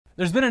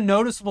There's been a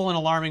noticeable and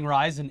alarming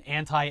rise in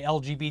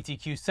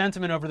anti-LGBTQ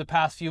sentiment over the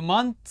past few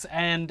months,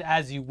 and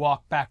as you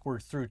walk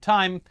backwards through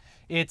time,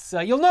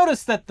 you'll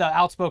notice that the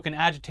outspoken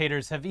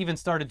agitators have even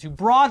started to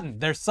broaden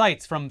their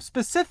sights from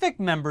specific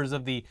members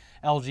of the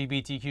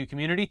LGBTQ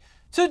community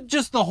to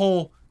just the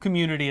whole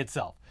community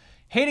itself.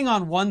 Hating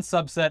on one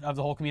subset of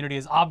the whole community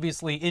is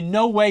obviously in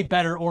no way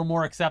better or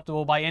more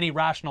acceptable by any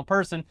rational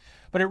person,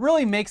 but it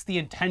really makes the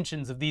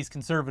intentions of these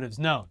conservatives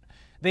known.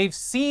 They've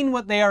seen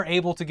what they are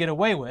able to get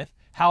away with,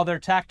 how their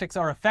tactics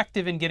are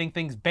effective in getting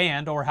things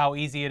banned, or how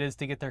easy it is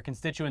to get their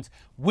constituents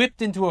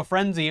whipped into a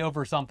frenzy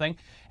over something,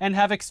 and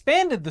have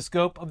expanded the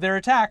scope of their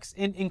attacks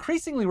in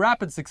increasingly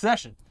rapid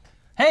succession.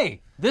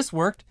 Hey, this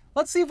worked.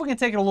 Let's see if we can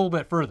take it a little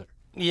bit further.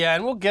 Yeah,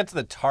 and we'll get to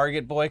the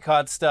Target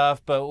boycott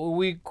stuff, but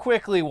we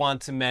quickly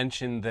want to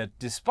mention that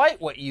despite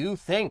what you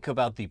think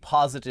about the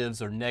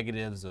positives or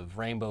negatives of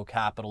rainbow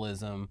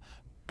capitalism,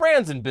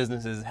 brands and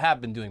businesses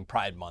have been doing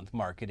Pride Month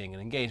marketing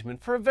and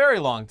engagement for a very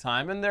long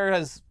time, and there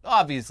has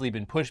obviously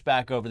been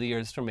pushback over the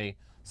years from a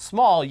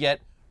small yet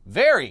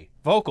very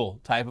vocal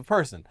type of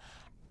person.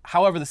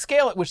 However, the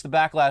scale at which the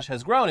backlash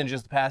has grown in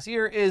just the past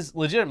year is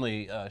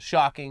legitimately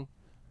shocking,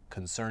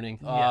 concerning.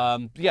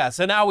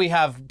 So now we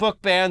have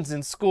book bans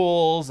in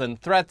schools and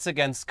threats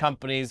against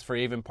companies for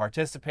even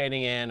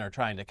participating in or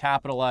trying to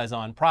capitalize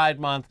on Pride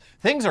Month.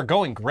 Things are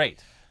going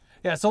great.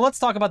 Yeah, so let's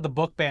talk about the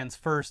book bans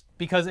first,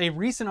 because a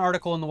recent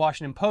article in the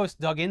Washington Post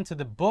dug into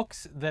the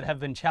books that have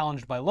been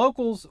challenged by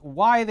locals,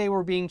 why they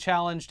were being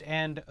challenged,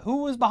 and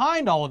who was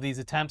behind all of these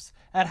attempts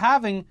at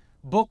having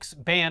books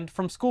banned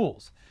from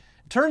schools.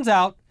 It turns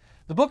out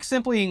the book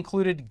simply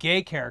included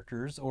gay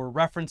characters or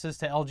references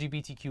to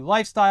LGBTQ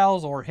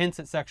lifestyles or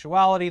hints at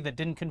sexuality that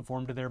didn't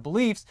conform to their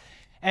beliefs.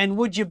 And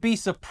would you be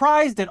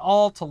surprised at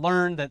all to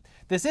learn that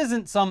this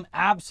isn't some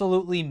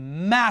absolutely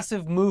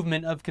massive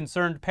movement of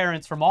concerned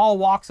parents from all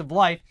walks of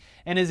life,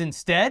 and is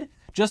instead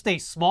just a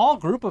small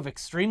group of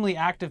extremely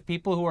active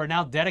people who are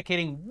now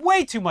dedicating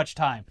way too much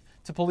time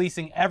to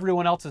policing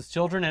everyone else's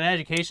children and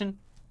education?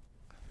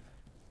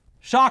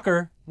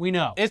 Shocker, we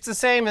know. It's the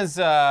same as,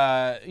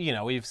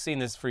 we've seen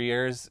this for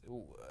years.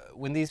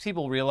 When these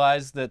people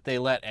realize that they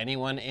let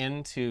anyone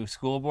into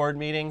school board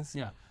meetings,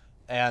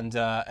 and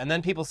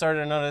then people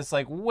started to notice,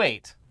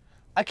 wait,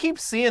 I keep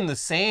seeing the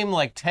same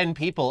 10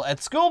 people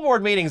at school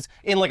board meetings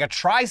in a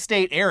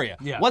tri-state area.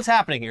 Yeah. What's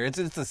happening here? It's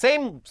the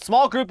same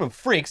small group of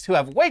freaks who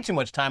have way too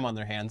much time on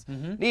their hands,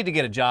 need to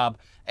get a job,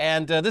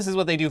 and this is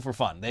what they do for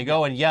fun. They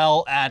go and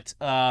yell at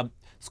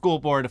school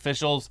board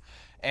officials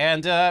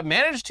and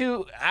manage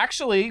to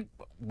actually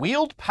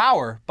wield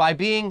power by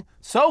being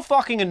so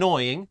fucking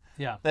annoying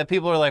that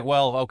people are like,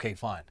 well, okay,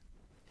 fine.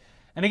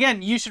 And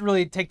again, you should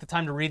really take the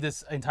time to read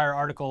this entire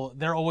article.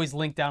 They're always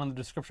linked down in the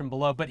description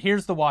below, but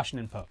here's the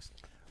Washington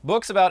Post.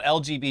 Books about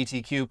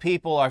LGBTQ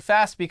people are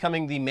fast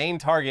becoming the main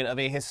target of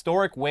a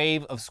historic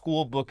wave of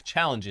school book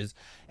challenges,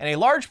 and a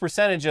large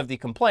percentage of the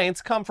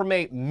complaints come from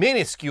a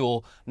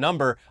minuscule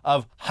number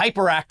of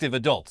hyperactive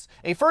adults.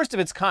 A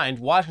first-of-its-kind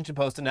Washington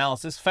Post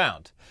analysis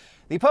found.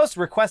 The Post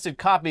requested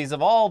copies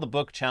of all the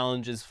book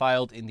challenges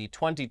filed in the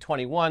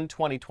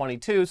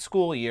 2021-2022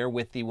 school year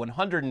with the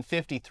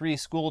 153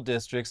 school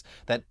districts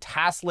that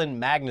Taslin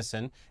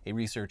Magnuson, a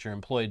researcher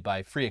employed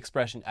by free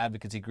expression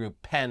advocacy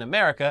group PEN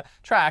America,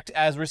 tracked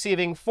as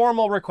receiving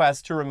formal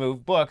requests to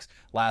remove books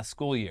last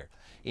school year.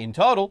 In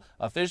total,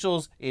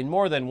 officials in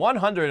more than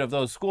 100 of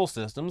those school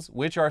systems,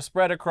 which are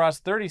spread across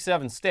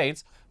 37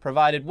 states,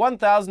 provided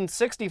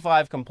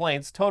 1,065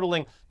 complaints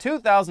totaling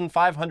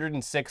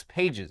 2,506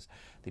 pages.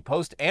 The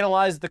Post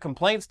analyzed the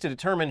complaints to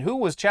determine who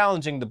was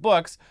challenging the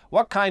books,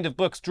 what kind of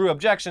books drew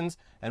objections,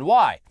 and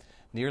why.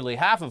 Nearly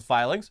half of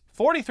filings,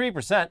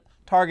 43%,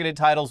 targeted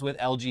titles with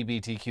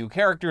LGBTQ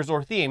characters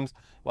or themes,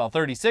 while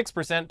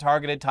 36%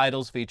 targeted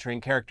titles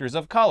featuring characters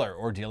of color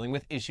or dealing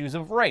with issues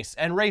of race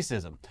and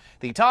racism.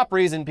 The top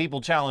reason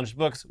people challenged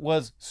books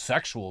was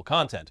sexual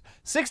content.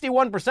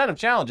 61% of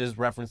challenges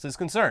referenced this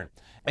concern.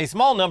 A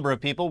small number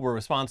of people were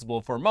responsible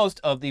for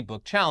most of the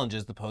book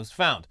challenges, the Post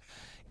found.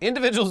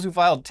 Individuals who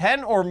filed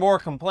 10 or more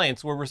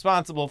complaints were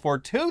responsible for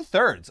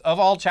 2/3 of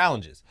all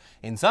challenges.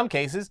 In some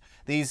cases,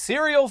 these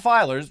serial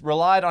filers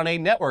relied on a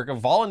network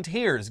of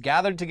volunteers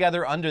gathered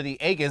together under the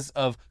aegis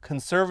of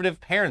conservative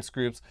parents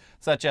groups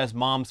such as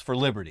Moms for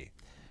Liberty.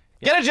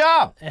 Get a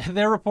job!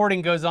 Their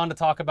reporting goes on to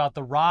talk about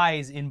the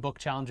rise in book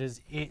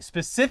challenges,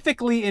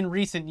 specifically in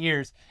recent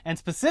years, and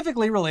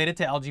specifically related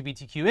to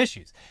LGBTQ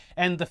issues.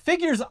 And the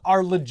figures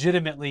are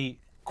legitimately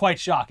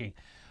quite shocking.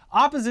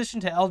 Opposition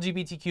to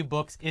LGBTQ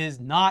books is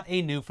not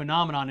a new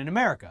phenomenon in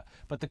America,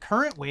 but the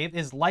current wave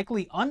is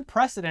likely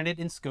unprecedented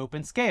in scope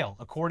and scale,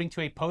 according to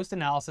a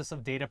post-analysis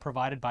of data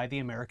provided by the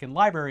American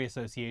Library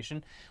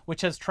Association,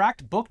 which has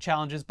tracked book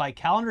challenges by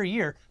calendar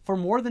year for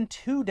more than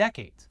 2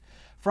 decades.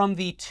 From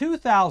the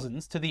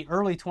 2000s to the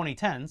early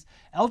 2010s,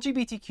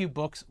 LGBTQ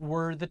books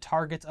were the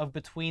targets of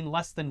between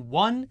less than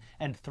 1%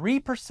 and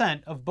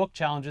 3% of book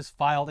challenges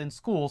filed in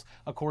schools,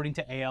 according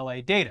to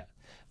ALA data.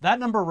 That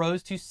number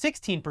rose to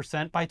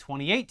 16% by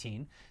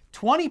 2018,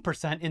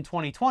 20% in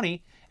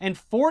 2020, and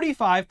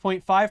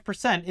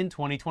 45.5% in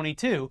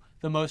 2022,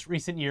 the most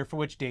recent year for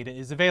which data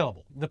is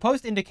available. The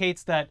Post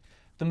indicates that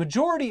the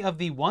majority of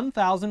the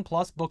 1,000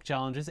 plus book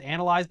challenges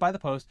analyzed by the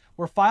Post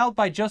were filed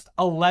by just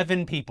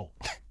 11 people.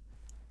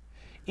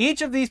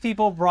 Each of these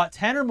people brought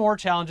 10 or more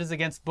challenges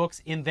against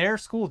books in their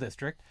school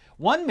district.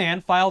 One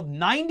man filed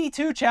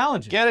 92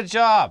 challenges. Get a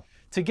job.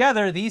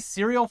 Together, these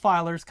serial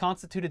filers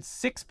constituted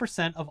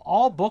 6% of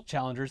all book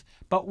challengers,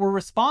 but were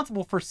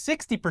responsible for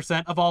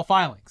 60% of all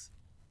filings.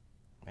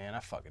 Man, I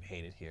fucking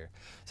hate it here.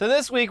 So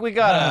this week we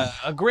got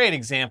a great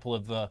example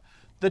of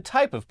the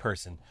type of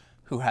person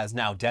who has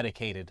now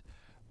dedicated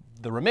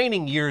the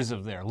remaining years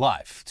of their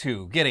life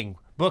to getting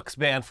books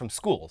banned from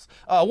schools.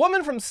 A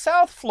woman from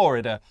South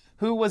Florida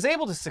who was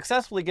able to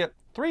successfully get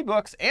 3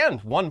 books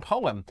and 1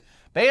 poem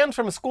banned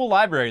from a school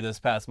library this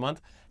past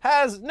month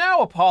has now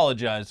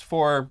apologized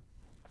for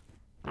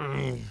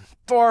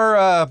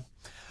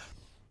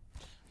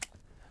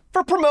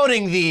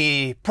promoting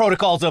the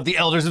protocols of the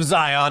Elders of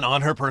Zion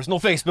on her personal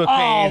Facebook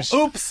page.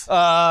 Oh, oops.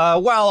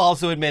 While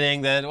also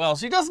admitting that, well,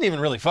 she doesn't even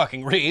really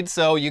fucking read,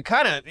 so you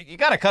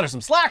gotta cut her some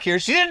slack here.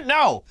 She didn't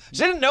know.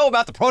 She didn't know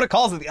about the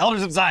protocols of the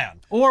Elders of Zion.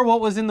 Or what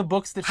was in the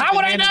books that she How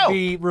would I demanded know?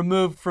 be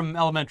removed from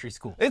elementary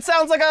school. It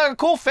sounds like a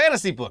cool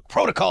fantasy book.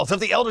 Protocols of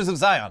the Elders of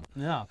Zion.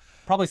 Yeah,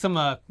 probably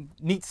some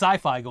neat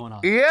sci-fi going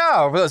on.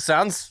 Yeah, well, it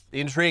sounds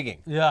intriguing.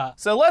 Yeah.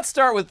 So let's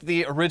start with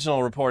the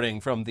original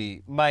reporting from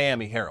the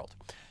Miami Herald.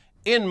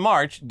 In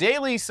March,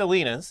 Daly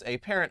Salinas, a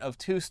parent of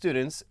 2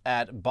 students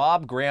at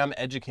Bob Graham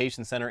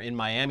Education Center in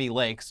Miami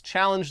Lakes,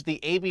 challenged the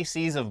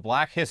ABCs of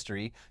Black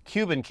history,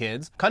 Cuban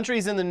kids,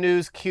 countries in the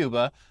news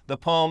Cuba, the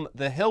poem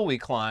The Hill We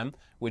Climb,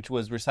 which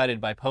was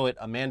recited by poet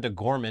Amanda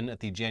Gorman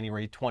at the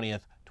January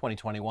 20th,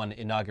 2021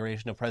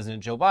 inauguration of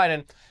President Joe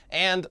Biden,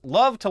 and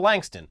Love to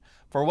Langston,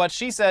 for what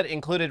she said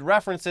included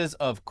references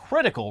of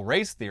critical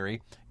race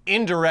theory,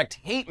 indirect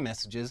hate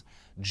messages,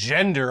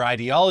 gender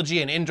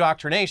ideology, and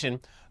indoctrination,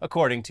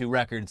 according to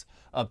records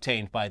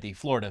obtained by the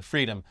Florida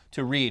Freedom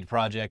to Read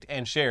Project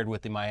and shared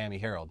with the Miami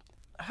Herald.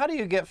 How do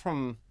you get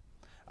from...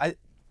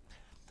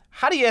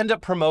 how do you end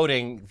up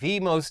promoting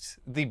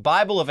the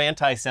Bible of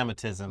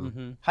anti-Semitism?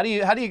 Mm-hmm.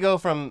 How do you go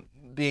from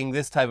being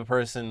this type of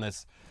person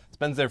that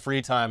spends their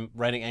free time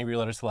writing angry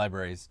letters to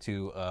libraries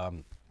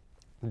to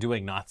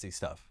doing Nazi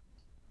stuff?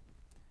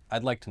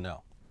 I'd like to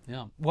know.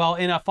 Yeah. Well,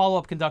 in a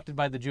follow-up conducted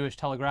by the Jewish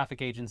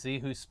Telegraphic Agency,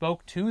 who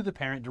spoke to the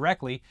parent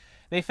directly,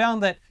 they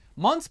found that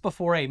months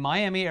before a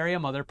Miami area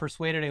mother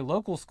persuaded a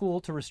local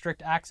school to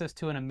restrict access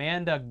to an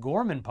Amanda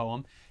Gorman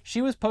poem,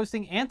 she was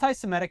posting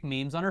anti-Semitic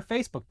memes on her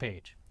Facebook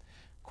page.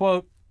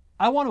 Quote,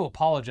 "I want to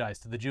apologize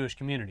to the Jewish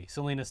community,"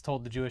 Salinas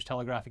told the Jewish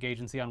Telegraphic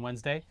Agency on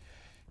Wednesday.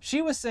 She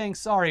was saying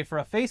sorry for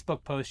a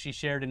Facebook post she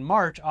shared in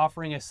March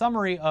offering a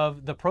summary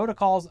of the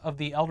Protocols of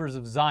the Elders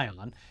of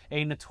Zion,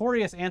 a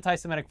notorious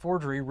anti-Semitic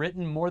forgery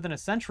written more than a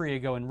century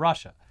ago in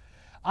Russia.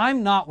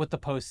 "I'm not what the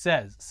post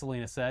says,"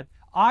 Salinas said.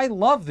 "I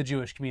love the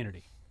Jewish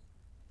community."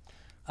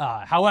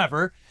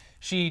 However,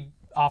 she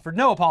offered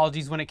no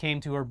apologies when it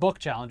came to her book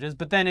challenges,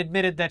 but then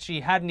admitted that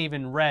she hadn't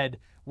even read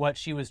what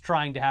she was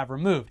trying to have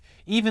removed.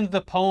 Even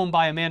the poem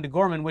by Amanda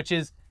Gorman, which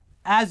is,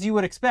 as you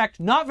would expect,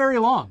 not very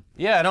long.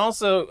 Yeah, and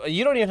also,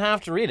 you don't even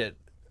have to read it.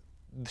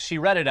 She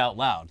read it out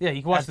loud. Yeah,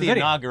 you can watch at the the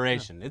video.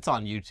 inauguration. Yeah. It's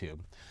on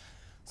YouTube.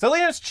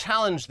 Salinas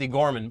challenged the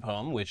Gorman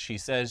poem, which she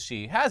says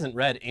she hasn't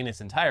read in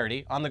its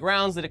entirety, on the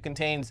grounds that it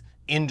contains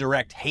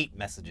indirect hate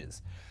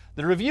messages.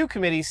 The review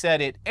committee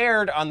said it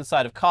erred on the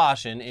side of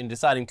caution in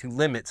deciding to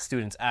limit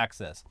students'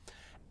 access.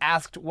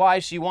 Asked why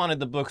she wanted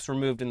the books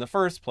removed in the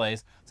first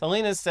place,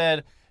 Salinas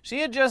said she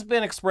had just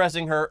been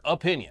expressing her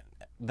opinion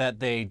that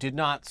they did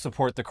not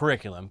support the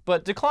curriculum,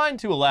 but declined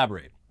to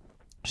elaborate.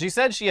 She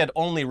said she had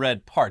only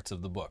read parts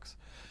of the books.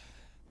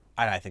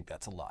 And I think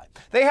that's a lie.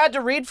 "They had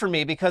to read for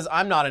me because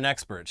I'm not an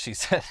expert," she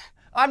said.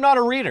 "I'm not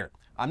a reader.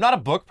 I'm not a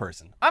book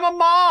person. I'm a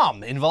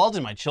mom involved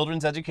in my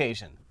children's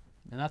education."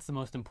 And that's the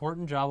most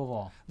important job of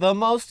all. The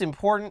most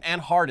important and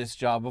hardest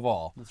job of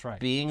all. That's right.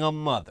 Being a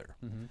mother.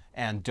 Mm-hmm.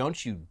 And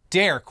don't you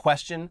dare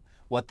question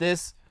what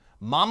this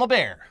mama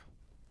bear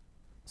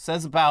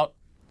says about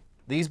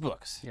these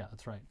books. Yeah,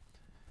 that's right.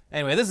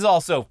 Anyway, this is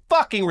also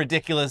fucking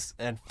ridiculous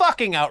and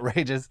fucking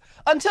outrageous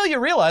until you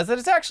realize that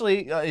it's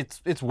actually,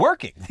 it's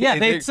working. Yeah,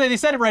 they said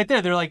it right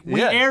there. They're like,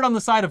 we erred on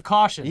the side of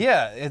caution.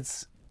 Yeah,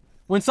 it's...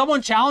 When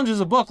someone challenges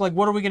a book, like,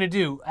 what are we going to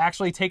do?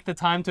 Actually take the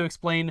time to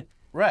explain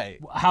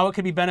how it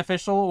could be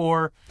beneficial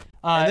or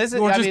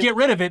get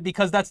rid of it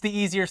because that's the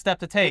easier step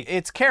to take.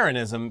 It's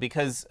Karenism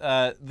because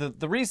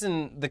the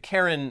reason the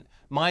Karen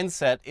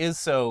mindset is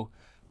so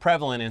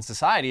prevalent in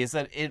society is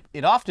that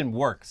it often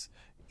works.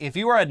 If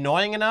you are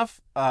annoying enough,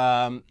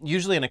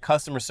 usually in a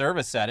customer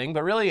service setting,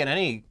 but really in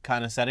any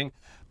kind of setting,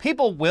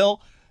 people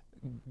will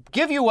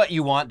give you what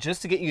you want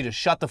just to get you to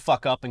shut the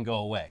fuck up and go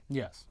away.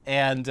 Yes.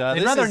 And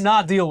they'd rather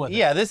not deal with it.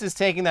 Yeah, this is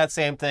taking that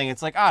same thing.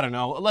 It's like, I don't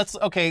know,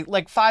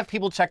 like 5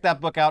 people checked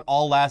that book out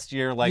all last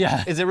year.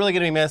 Like, is it really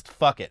going to be missed?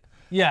 Fuck it.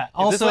 Yeah.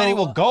 If this lady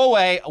will go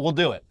away, we'll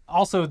do it.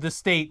 Also, the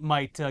state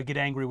might get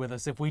angry with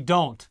us if we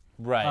don't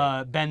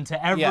bend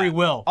to every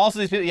will. Also,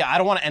 these people, I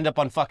don't want to end up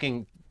on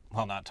fucking,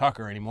 well, not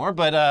Tucker anymore,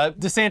 but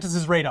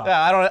DeSantis's radar.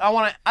 Yeah, I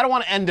don't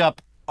want to end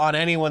up on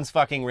anyone's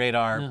fucking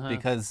radar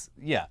because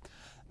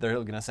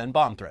they're gonna send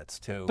bomb threats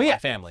to my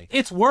family.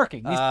 It's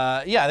working.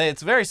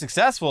 It's very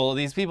successful.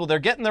 These people, they're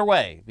getting their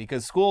way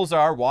because schools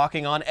are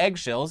walking on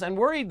eggshells and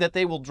worried that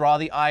they will draw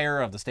the ire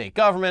of the state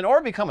government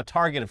or become a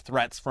target of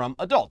threats from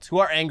adults who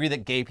are angry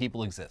that gay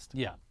people exist.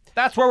 Yeah.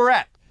 That's where we're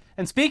at.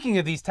 And speaking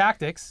of these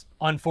tactics,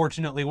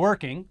 unfortunately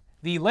working,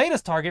 the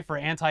latest target for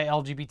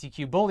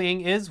anti-LGBTQ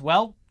bullying is,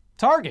 well,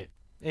 Target,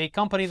 a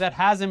company that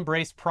has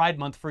embraced Pride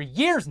Month for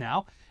years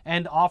now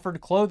and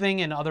offered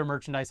clothing and other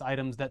merchandise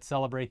items that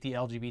celebrate the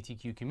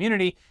LGBTQ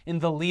community in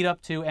the lead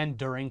up to and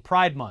during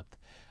Pride Month.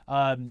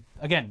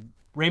 Again,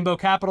 rainbow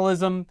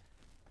capitalism,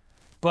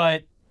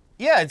 but...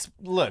 this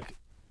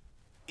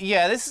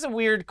is a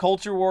weird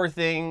culture war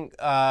thing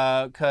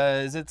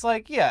because it's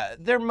like,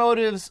 their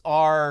motives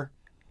are...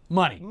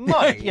 Money.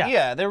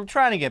 They're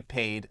trying to get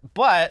paid.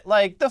 But,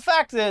 like, the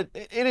fact that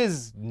it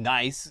is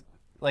nice,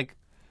 like,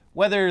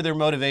 whether their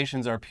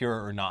motivations are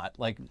pure or not,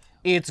 like,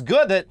 it's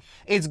good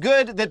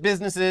that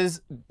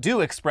businesses do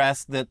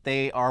express that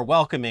they are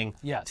welcoming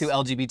to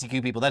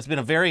LGBTQ people. That's been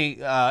a very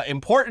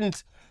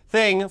important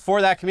thing for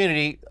that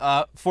community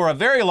for a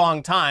very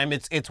long time.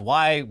 It's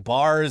why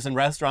bars and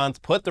restaurants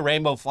put the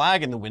rainbow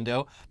flag in the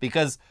window,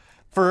 because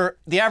for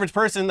the average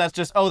person, that's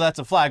just, that's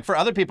a flag. For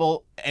other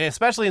people, and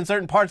especially in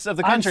certain parts of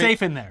the country,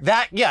 unsafe in there.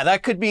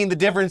 That could mean the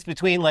difference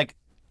between, like,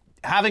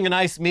 having a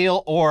nice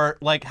meal or,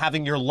 like,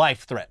 having your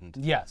life threatened.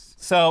 Yes.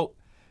 So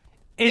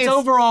it's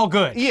overall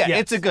good. Yeah,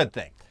 it's a good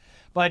thing.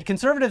 But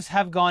conservatives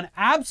have gone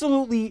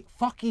absolutely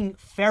fucking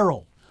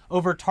feral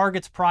over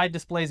Target's Pride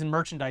displays and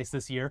merchandise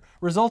this year,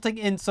 resulting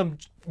in some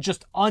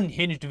just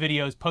unhinged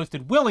videos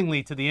posted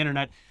willingly to the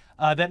internet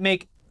that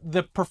make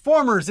the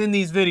performers in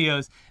these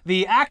videos,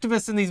 the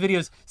activists in these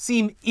videos,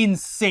 seem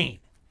insane.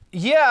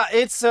 Yeah,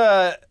 it's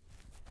and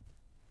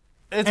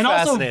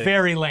also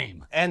very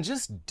lame. And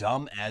just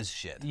dumb as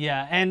shit.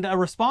 Yeah, and a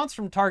response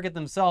from Target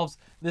themselves,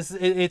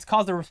 it's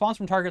caused a response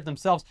from Target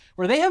themselves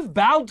where they have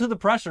bowed to the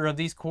pressure of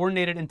these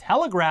coordinated and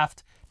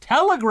telegraphed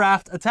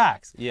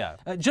attacks. Yeah.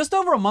 Just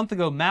over a month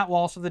ago, Matt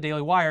Walsh of the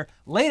Daily Wire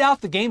laid out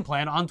the game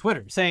plan on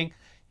Twitter, saying,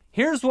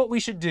 here's what we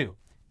should do.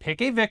 Pick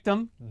a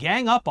victim,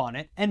 gang up on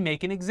it, and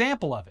make an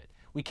example of it.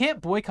 We can't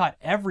boycott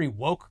every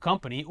woke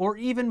company or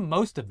even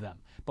most of them,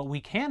 but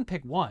we can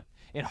pick one.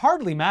 It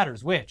hardly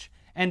matters which,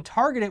 and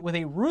target it with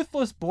a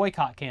ruthless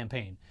boycott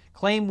campaign.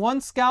 Claim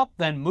one scalp,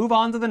 then move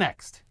on to the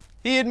next.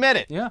 He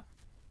admitted. Yeah.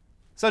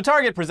 So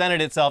Target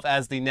presented itself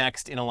as the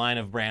next in a line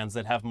of brands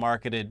that have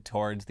marketed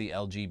towards the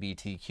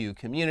LGBTQ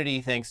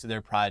community thanks to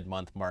their Pride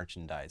Month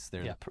merchandise.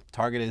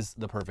 Target is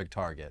the perfect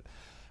target,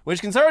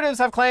 which conservatives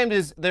have claimed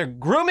is they're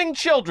grooming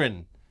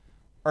children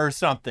or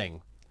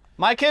something.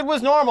 My kid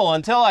was normal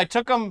until I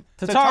took him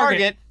to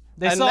Target.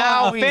 They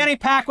saw a fanny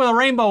pack with a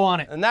rainbow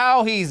on it. And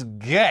now he's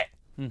gay.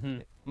 Mm-hmm.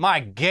 My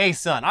gay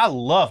son. I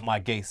love my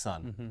gay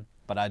son.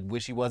 But I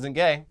wish he wasn't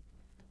gay.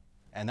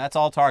 And that's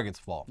all Target's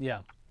fault. Yeah.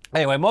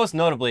 Anyway, most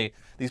notably,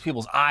 these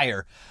people's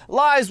ire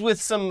lies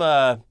with some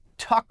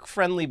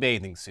tuck-friendly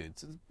bathing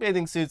suits.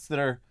 Bathing suits that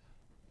are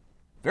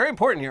very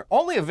important here,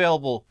 only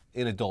available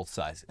in adult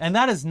sizes. And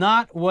that is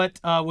not what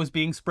was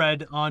being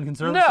spread on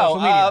conservative social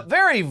media.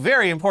 Very,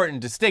 very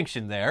important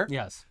distinction there.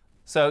 Yes.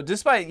 So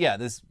despite,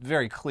 this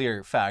very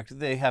clear fact,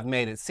 they have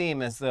made it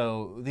seem as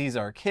though these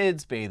are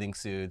kids' bathing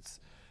suits.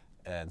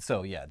 And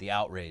so, the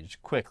outrage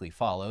quickly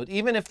followed.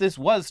 Even if this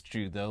was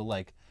true, though,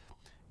 like,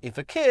 if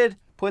a kid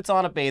puts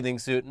on a bathing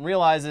suit and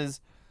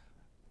realizes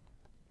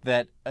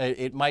that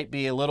it might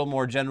be a little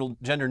more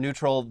gender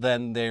neutral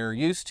than they're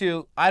used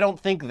to, I don't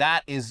think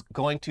that is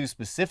going to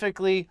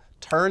specifically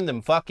turn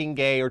them fucking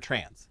gay or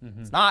trans.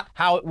 It's not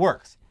how it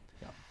works.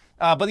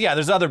 But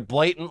there's other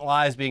blatant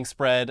lies being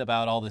spread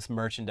about all this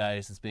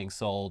merchandise that's being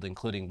sold,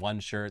 including one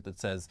shirt that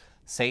says,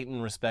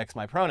 Satan respects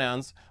my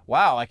pronouns.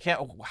 Wow,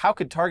 how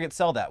could Target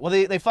sell that? Well,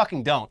 they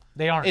fucking don't.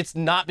 They aren't. It's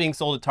not being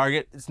sold at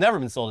Target. It's never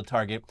been sold at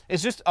Target.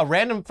 It's just a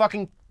random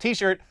fucking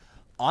t-shirt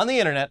on the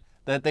internet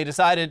that they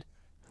decided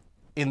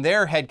in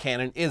their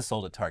headcanon is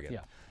sold at Target.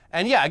 Yeah.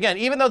 And again,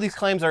 even though these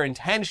claims are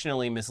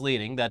intentionally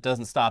misleading, that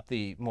doesn't stop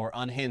the more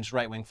unhinged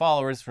right-wing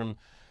followers from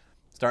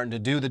starting to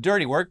do the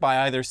dirty work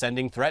by either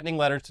sending threatening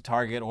letters to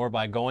Target or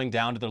by going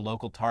down to their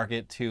local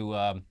Target to,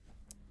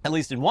 at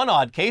least in one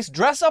odd case,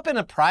 dress up in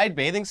a Pride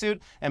bathing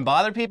suit and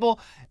bother people.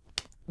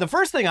 The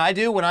first thing I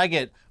do when I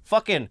get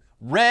fucking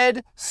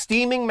red,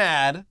 steaming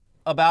mad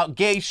about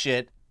gay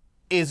shit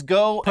is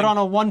put on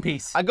a one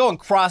piece. I go and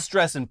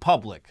cross-dress in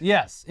public.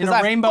 Yes, in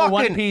a rainbow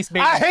one piece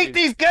bathing suit. I hate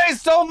these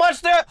gays so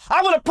much that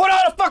I'm gonna put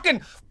on a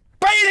fucking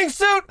bathing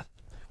suit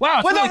with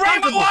really a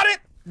rainbow on it.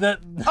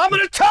 I'm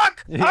gonna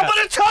tuck. Yeah. I'm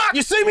gonna tuck.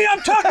 You see me?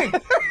 I'm tucking.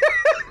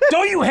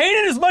 Don't you hate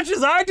it as much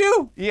as I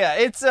do? Yeah,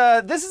 it's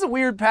this is a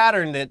weird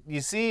pattern that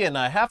you see, and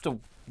I have to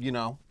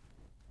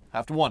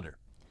wonder.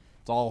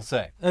 That's all I'll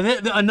say.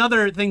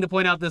 Another thing to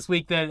point out this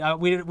week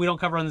that we don't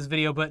cover on this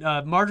video,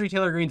 but Marjorie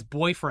Taylor Greene's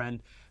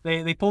boyfriend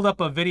They pulled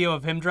up a video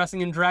of him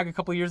dressing in drag a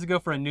couple years ago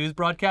for a news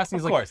broadcast.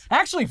 And he's course. like,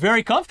 actually,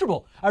 very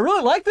comfortable. I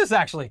really like this,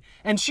 actually.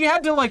 And she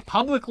had to like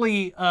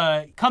publicly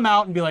come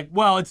out and be like,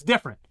 well, it's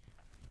different.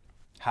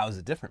 How is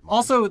it different, Mom?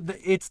 Also,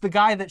 it's the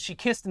guy that she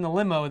kissed in the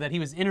limo that he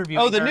was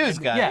interviewing. Oh, the her. news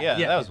guy. Yeah,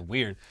 that was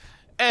weird.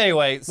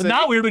 Anyway, so But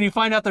not weird when you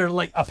find out they're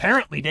like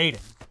apparently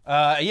dating.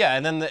 yeah,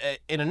 and then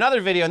in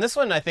another video, and this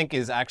one I think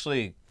is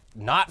actually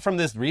not from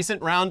this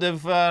recent round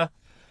of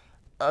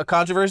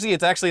controversy.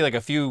 It's actually like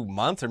a few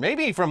months, or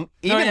maybe from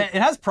even. No,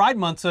 it has Pride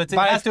Month, so it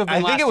has to have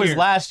been I think it was year.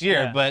 last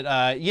year, Yeah.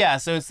 but yeah.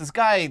 So it's this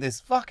guy, this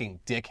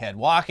fucking dickhead,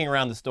 walking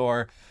around the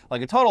store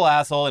like a total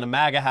asshole in a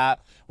MAGA hat,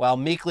 while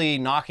meekly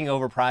knocking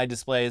over Pride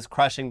displays,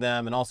 crushing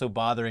them, and also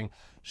bothering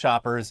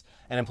shoppers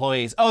and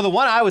employees. Oh, the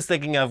one I was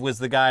thinking of was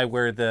the guy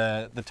where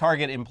the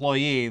Target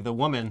employee, the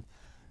woman,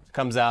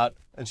 comes out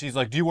and she's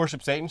like, "Do you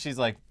worship Satan?" She's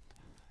like,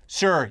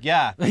 "Sure,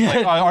 yeah." He's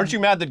like, "Aren't you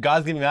mad that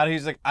God's getting me out of here?"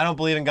 He's like, "I don't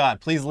believe in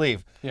God. Please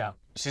leave." Yeah.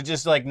 She's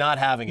just like not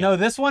having it. No,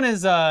 this one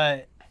is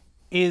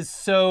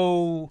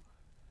so.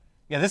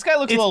 Yeah, this guy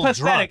looks a It's little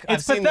pathetic. drunk. I've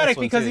It's seen this pathetic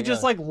one because too, he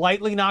just yeah. like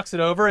lightly knocks it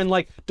over and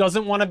like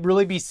doesn't want to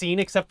really be seen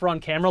except for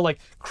on camera, like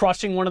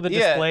crushing one of the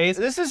displays.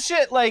 This is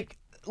shit like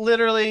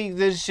literally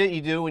this shit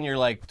you do when you're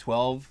like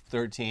 12,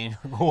 13.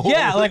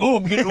 Yeah, like, oh,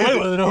 I'm getting away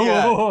with it. Oh,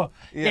 Yeah. oh, oh.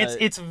 Yeah.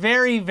 It's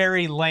very,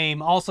 very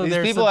lame. Also, These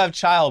there's people have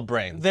child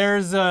brains.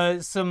 There's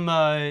some,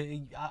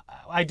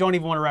 I don't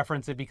even want to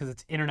reference it because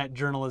it's internet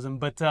journalism,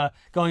 but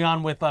going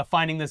on with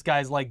finding this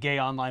guy's like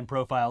gay online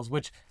profiles,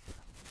 which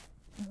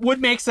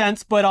would make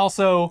sense, but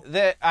also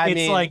I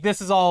mean, like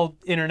this is all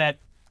internet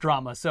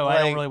drama, so I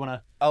don't like, really want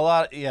to. a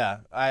lot, yeah.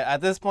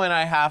 At this point,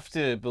 I have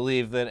to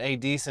believe that a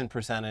decent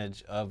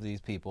percentage of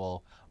these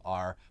people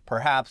are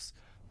perhaps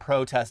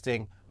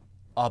protesting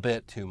a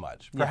bit too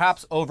much,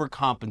 perhaps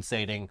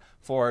overcompensating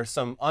for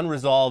some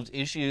unresolved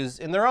issues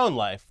in their own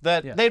life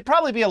that they'd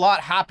probably be a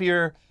lot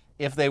happier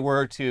if they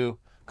were to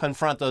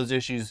confront those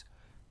issues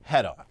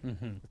head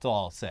on. That's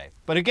all I'll say.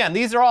 But again,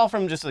 these are all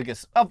from just like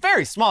a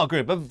very small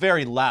group of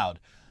very loud,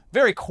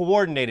 very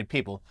coordinated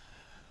people.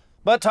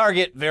 But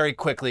Target very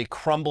quickly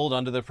crumbled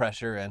under the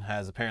pressure and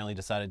has apparently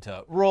decided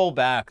to roll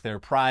back their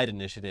Pride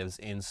initiatives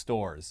in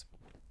stores.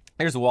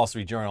 Here's the Wall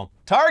Street Journal.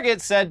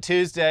 Target said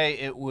Tuesday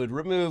it would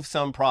remove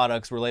some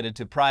products related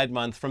to Pride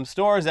Month from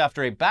stores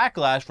after a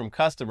backlash from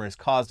customers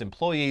caused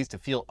employees to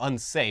feel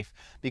unsafe,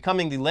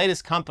 becoming the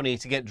latest company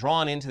to get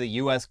drawn into the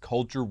U.S.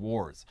 culture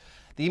wars.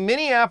 The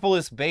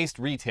Minneapolis-based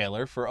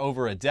retailer for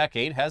over a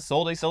decade has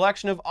sold a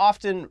selection of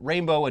often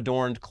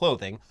rainbow-adorned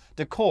clothing,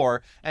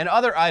 decor, and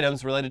other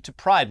items related to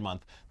Pride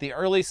Month, the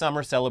early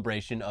summer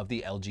celebration of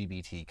the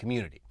LGBT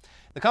community.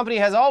 The company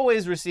has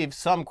always received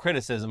some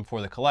criticism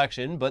for the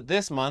collection, but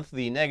this month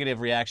the negative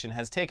reaction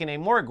has taken a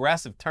more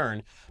aggressive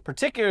turn,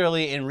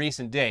 particularly in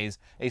recent days,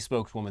 a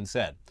spokeswoman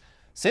said.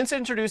 Since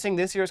introducing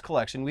this year's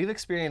collection, we've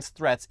experienced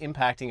threats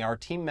impacting our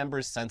team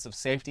members' sense of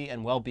safety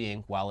and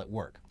well-being while at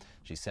work,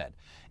 she said.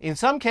 In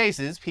some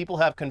cases, people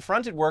have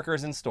confronted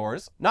workers in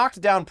stores,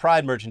 knocked down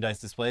Pride merchandise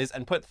displays,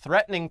 and put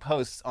threatening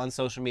posts on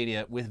social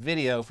media with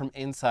video from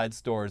inside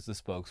stores, the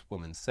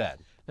spokeswoman said.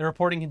 The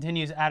reporting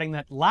continues, adding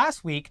that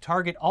last week,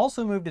 Target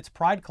also moved its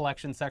Pride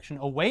collection section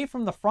away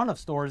from the front of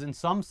stores in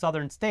some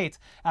southern states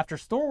after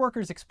store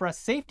workers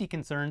expressed safety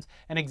concerns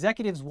and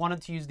executives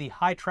wanted to use the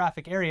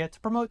high-traffic area to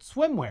promote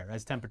swimwear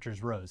as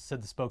temperatures rose,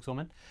 said the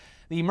spokeswoman.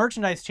 The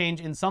merchandise change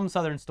in some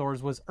southern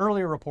stores was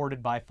earlier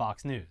reported by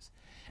Fox News.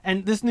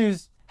 And this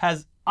news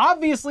has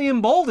obviously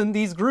emboldened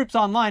these groups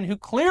online who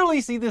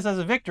clearly see this as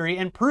a victory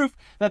and proof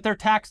that their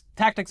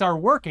tactics are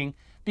working,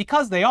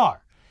 because they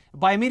are.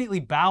 By immediately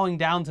bowing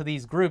down to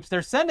these groups,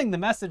 they're sending the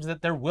message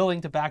that they're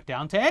willing to back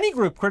down to any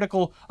group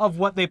critical of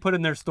what they put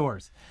in their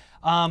stores.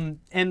 And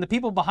the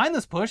people behind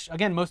this push,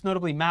 again, most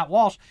notably Matt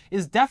Walsh,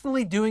 is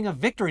definitely doing a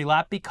victory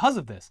lap because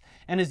of this,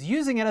 and is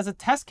using it as a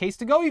test case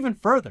to go even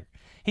further.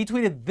 He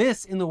tweeted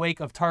this in the wake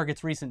of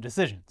Target's recent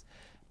decisions.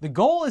 The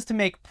goal is to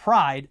make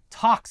Pride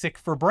toxic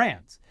for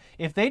brands.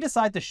 If they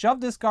decide to shove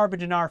this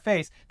garbage in our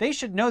face, they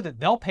should know that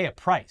they'll pay a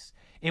price.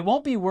 It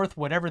won't be worth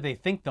whatever they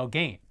think they'll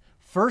gain.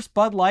 First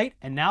Bud Light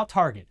and now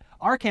Target.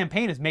 Our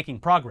campaign is making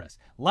progress.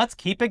 Let's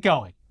keep it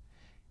going.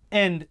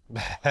 And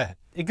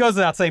it goes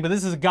without saying, but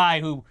this is a guy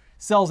who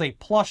sells a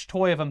plush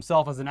toy of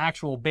himself as an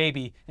actual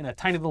baby in a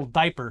tiny little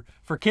diaper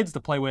for kids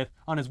to play with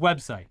on his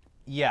website.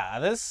 Yeah,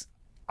 this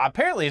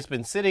apparently it's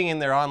been sitting in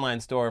their online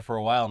store for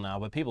a while now,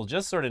 but people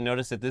just sort of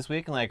noticed it this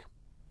week and like,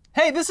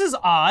 hey, this is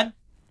odd.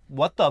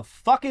 What the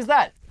fuck is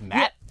that,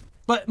 Matt? Yeah,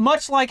 but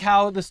much like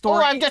how the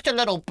story... Oh, I'm just a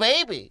little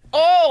baby.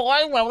 Oh,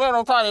 I'm a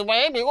little tiny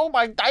baby. Oh,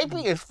 my diaper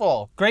is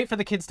full. Great for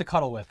the kids to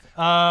cuddle with.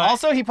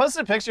 Also, he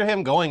posted a picture of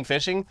him going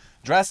fishing,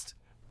 dressed,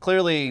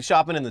 clearly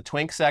shopping in the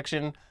twink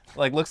section,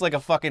 like looks like a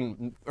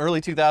fucking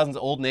early 2000s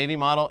Old Navy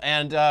model,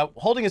 and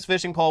holding his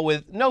fishing pole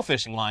with no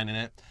fishing line in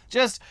it.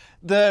 Just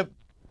the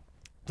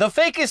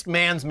fakest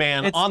man's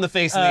man on the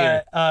face of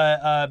the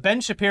earth. Ben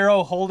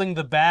Shapiro holding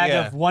the bag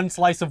of one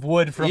slice of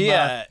wood from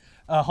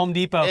Home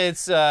Depot.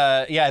 It's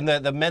and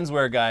the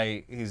menswear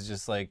guy, he's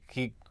just like,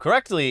 he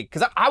correctly,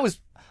 because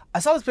I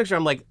saw this picture,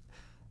 I'm like,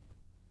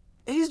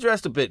 he's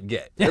dressed a bit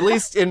gay, at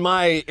least in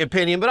my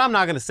opinion, but I'm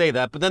not going to say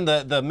that. But then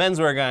the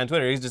menswear guy on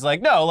Twitter, he's just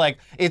like, no, like,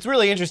 it's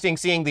really interesting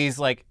seeing these,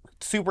 like,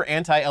 super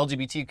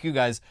anti-LGBTQ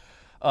guys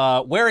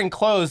wearing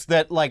clothes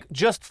that, like,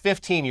 just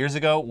 15 years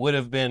ago would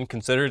have been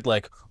considered,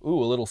 like,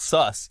 ooh, a little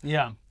sus.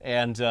 Yeah.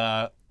 And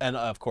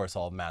of course,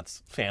 all of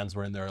Matt's fans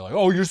were in there like,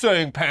 oh, you're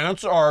saying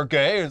pants are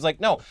gay? And it's like,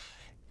 no,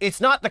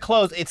 it's not the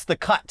clothes, it's the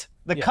cut.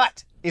 The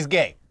cut is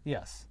gay.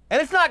 Yes.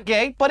 And it's not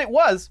gay, but it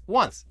was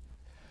once.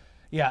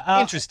 Yeah.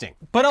 Interesting.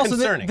 But also,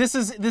 concerning. this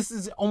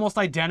is almost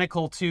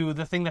identical to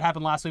the thing that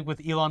happened last week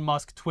with Elon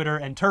Musk, Twitter,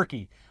 and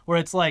Turkey, where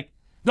it's like,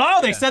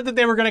 no, they said that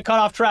they were going to cut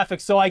off traffic,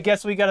 so I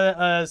guess we got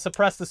to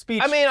suppress the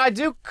speech. I mean, I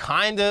do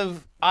kind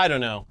of, I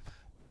don't know.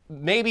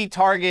 Maybe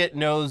Target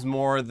knows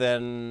more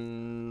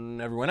than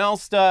everyone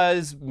else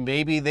does.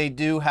 Maybe they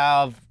do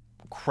have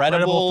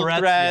credible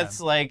threats.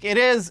 Yeah. Like,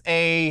 it's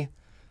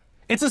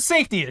a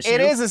safety issue. It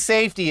is a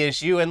safety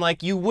issue, and,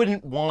 like, you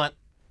wouldn't want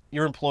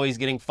your employees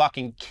getting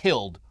fucking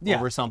killed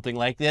over something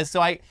like this.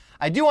 So I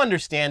do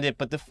understand it,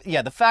 but the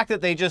fact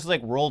that they just,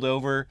 like, rolled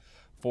over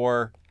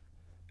for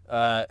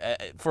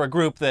a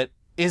group that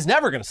is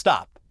never going to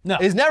stop. No.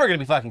 Is never going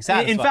to be fucking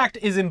satisfied. In fact,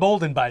 is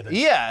emboldened by this.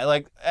 Yeah,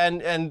 like,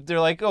 and they're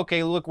like,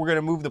 okay, look, we're going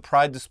to move the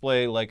pride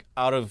display, like,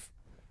 out of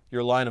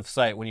your line of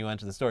sight when you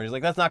enter the store. He's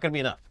like, that's not going to be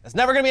enough. That's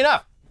never going to be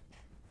enough.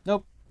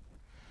 Nope.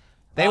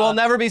 They will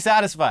never be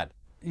satisfied.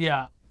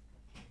 Yeah.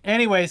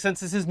 Anyway, since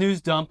this is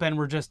news dump and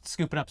we're just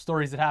scooping up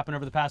stories that happened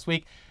over the past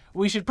week,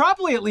 we should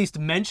probably at least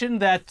mention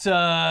that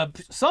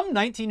some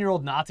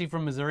 19-year-old Nazi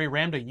from Missouri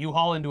rammed a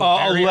U-Haul into a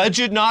barrier.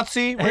 Alleged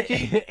Nazi,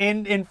 Ricky?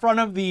 in front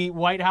of the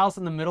White House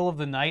in the middle of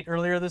the night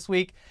earlier this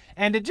week.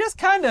 And it just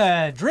kind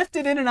of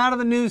drifted in and out of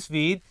the news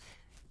feed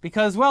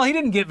because, well, he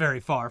didn't get very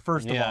far,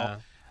 first of all.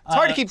 It's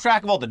hard to keep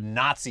track of all the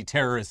Nazi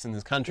terrorists in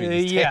this country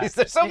these days.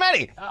 There's so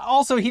many.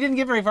 Also, he didn't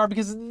get very far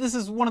because this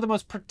is one of the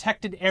most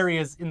protected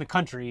areas in the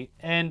country.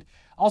 And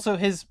also,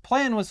 his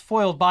plan was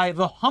foiled by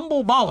the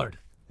humble Bollard.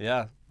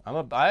 Yeah.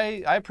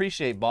 I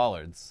appreciate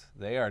bollards.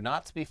 They are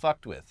not to be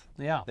fucked with.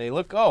 Yeah. They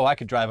look, oh, I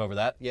could drive over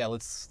that. Yeah,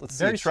 let's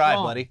see a try,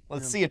 buddy.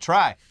 Let's see a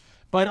try.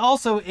 But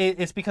also,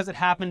 it's because it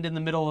happened in the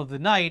middle of the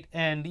night,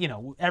 and, you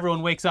know,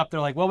 everyone wakes up,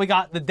 they're like, well, we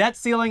got the debt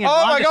ceiling and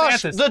Ron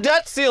DeSantis. The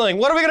debt ceiling.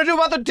 What are we going to do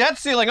about the debt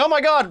ceiling? Oh,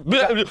 my God.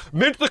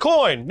 Mint the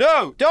coin.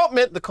 No, don't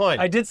mint the coin.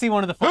 I did see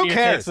one of the funnier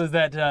takes was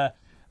that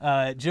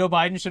Joe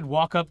Biden should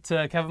walk up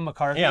to Kevin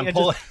McCarthy and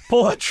pull a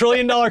 $1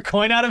 trillion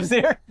coin out of his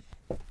ear.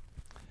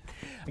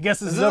 I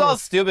guess this is all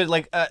stupid.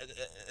 Like,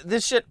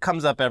 this shit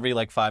comes up every,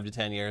 like, 5 to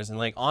 10 years. And,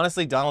 like,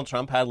 honestly, Donald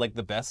Trump had, like,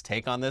 the best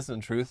take on this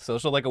in Truth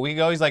Social, like, a week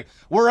ago. He's like,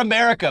 we're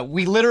America.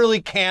 We literally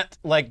can't,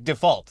 like,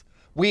 default.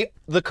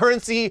 The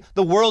currency,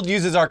 the world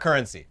uses our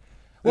currency.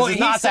 Well, he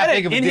not said that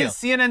big of a in deal. his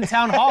CNN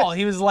town hall.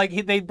 He was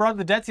like, they brought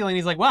the debt ceiling.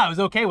 He's like, wow, it was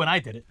okay when I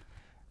did it.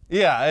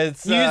 Yeah,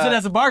 it's... You used it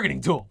as a bargaining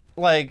tool.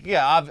 Like,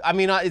 yeah, I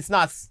mean, it's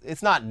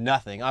not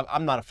nothing.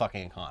 I'm not a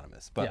fucking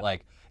economist, but,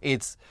 like,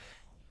 it's...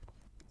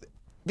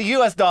 The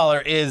U.S.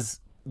 dollar is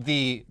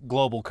the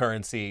global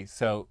currency,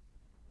 so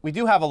we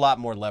do have a lot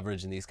more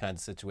leverage in these kinds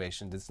of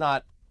situations. It's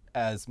not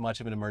as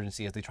much of an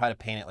emergency as they try to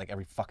paint it like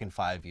every fucking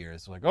 5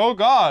 years. Like, oh,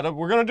 God,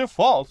 we're going to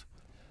default.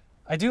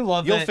 I do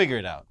love You'll figure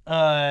it out.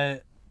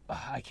 I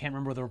can't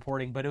remember the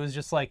reporting, but it was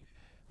just like,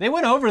 they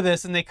went over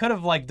this, and they could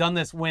have, like, done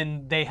this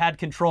when they had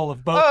control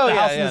of both the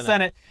House and the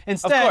Senate.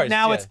 Instead,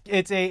 now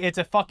it's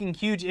a fucking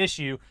huge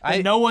issue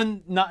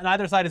that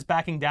neither side is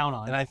backing down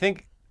on. And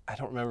I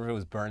don't remember if it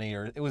was Bernie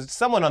or it was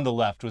someone on the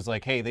left was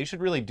like, hey, they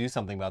should really do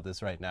something about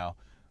this right now.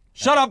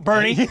 Shut up,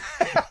 Bernie.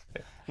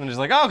 And just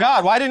like, oh,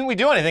 God, why didn't we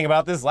do anything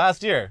about this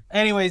last year?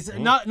 Anyways,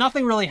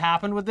 nothing really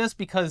happened with this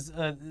because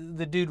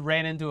the dude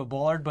ran into a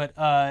bollard.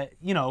 But,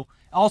 you know,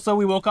 also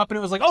we woke up and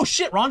it was like, oh,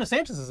 shit, Ron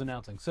DeSantis is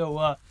announcing. So,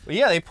 well,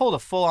 yeah, they pulled a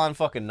full-on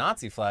fucking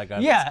Nazi flag out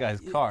of this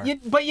guy's car.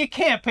 But you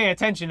can't pay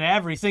attention to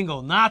every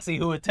single Nazi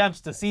who attempts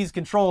to seize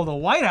control of the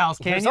White House,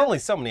 can you? There's only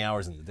so many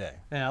hours in the day.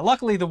 Yeah,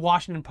 luckily, the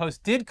Washington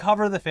Post did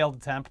cover the failed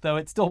attempt, though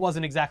it still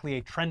wasn't exactly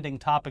a trending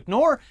topic,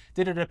 nor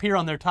did it appear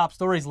on their top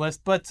stories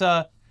list. But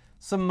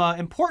some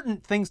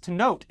important things to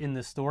note in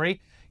this story.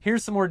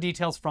 Here's some more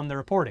details from the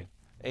reporting.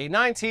 A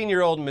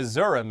 19-year-old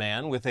Missouri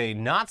man with a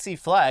Nazi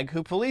flag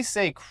who police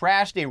say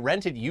crashed a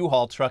rented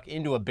U-Haul truck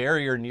into a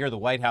barrier near the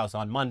White House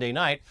on Monday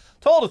night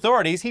told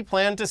authorities he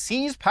planned to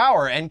seize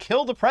power and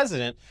kill the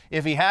president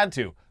if he had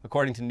to,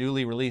 according to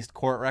newly released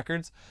court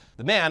records.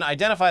 The man,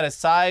 identified as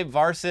Sai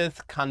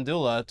Varsith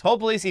Kandula, told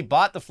police he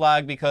bought the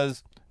flag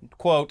because,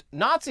 quote,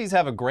 Nazis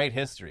have a great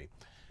history,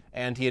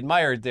 and he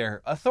admired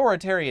their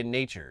authoritarian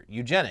nature,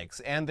 eugenics,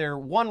 and their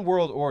one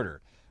world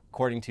order,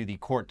 according to the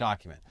court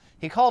document.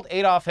 He called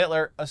Adolf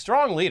Hitler a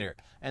strong leader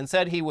and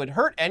said he would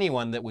hurt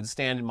anyone that would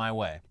stand in my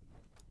way,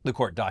 the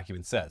court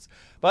document says.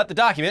 But the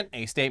document,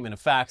 a statement of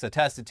facts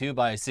attested to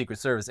by a Secret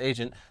Service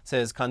agent,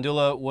 says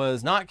Kandula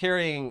was not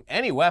carrying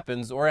any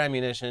weapons or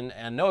ammunition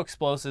and no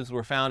explosives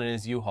were found in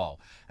his U-Haul.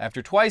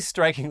 After twice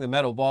striking the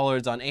metal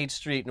bollards on 8th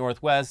Street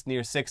Northwest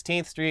near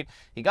 16th Street,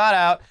 he got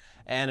out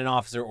and an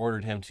officer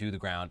ordered him to the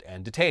ground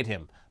and detained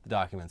him, the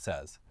document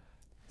says.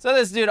 So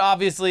this dude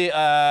obviously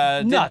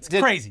Nuts,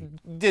 crazy.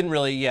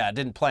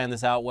 Didn't plan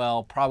this out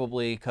well,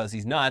 probably because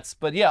he's nuts.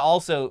 But yeah,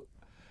 also,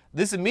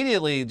 this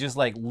immediately just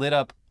like lit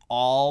up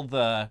all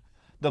the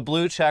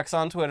blue checks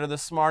on Twitter, the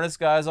smartest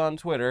guys on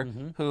Twitter,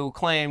 who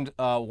claimed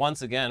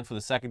once again for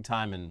the second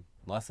time in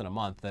less than a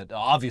month that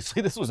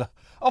obviously this was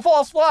a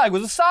false flag,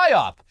 was a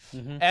psyop.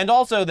 And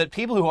also that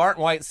people who aren't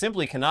white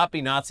simply cannot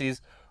be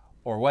Nazis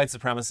or white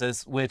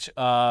supremacists, which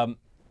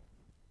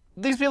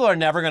these people are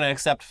never going to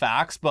accept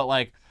facts, but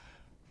like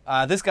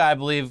this guy, I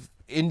believe,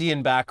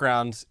 Indian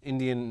background,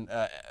 Indian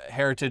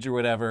heritage or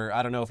whatever.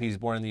 I don't know if he's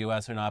born in the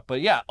U.S. or not, but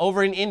yeah,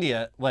 over in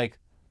India, like,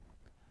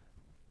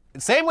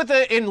 same with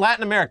in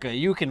Latin America,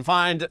 you can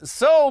find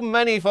so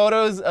many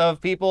photos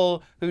of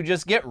people who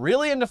just get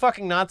really into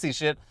fucking Nazi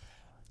shit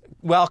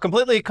while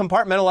completely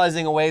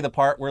compartmentalizing away the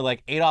part where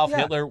like Adolf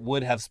Hitler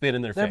would have spit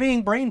in their face. They're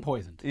being brain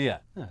poisoned. Yeah.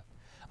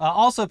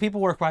 Also,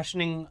 people were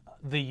questioning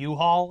the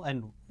U-Haul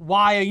and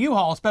why a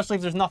U-Haul, especially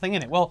if there's nothing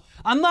in it. Well,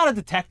 I'm not a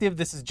detective.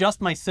 This is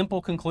just my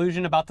simple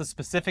conclusion about the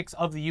specifics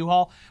of the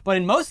U-Haul. But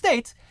in most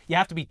states, you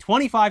have to be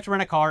 25 to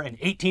rent a car and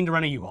 18 to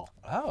rent a U-Haul.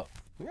 Oh,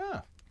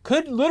 yeah.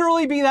 Could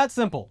literally be that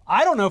simple.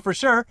 I don't know for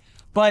sure,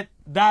 but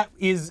that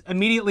is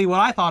immediately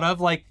what I thought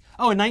of. Like,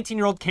 oh, a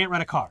 19-year-old can't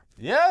rent a car.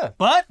 Yeah.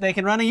 But they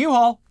can rent a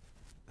U-Haul.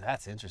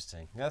 That's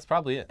interesting. That's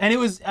probably it. And it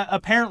was,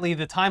 apparently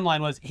the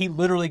timeline was he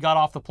literally got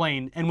off the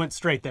plane and went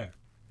straight there.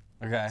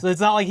 Okay. So it's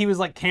not like he was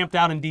like camped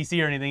out in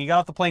DC or anything. He got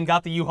off the plane,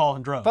 got the U-Haul,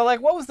 and drove. But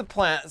like, what was the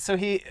plan? So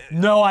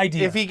no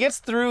idea. If he gets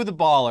through the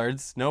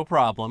bollards, no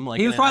problem. Like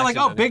he was probably like,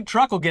 oh, big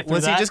truck will get through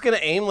that. Was he just going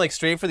to aim like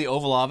straight for the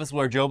Oval Office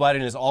where Joe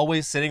Biden is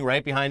always sitting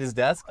right behind his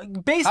desk?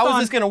 How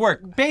is this going to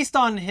work? Based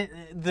on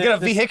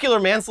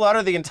vehicular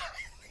manslaughter the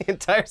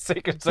entire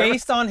Secret Service?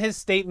 Based on his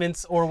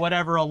statements or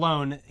whatever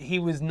alone, he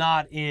was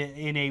not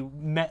in a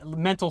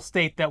mental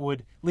state that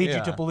would lead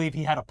you to believe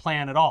he had a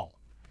plan at all.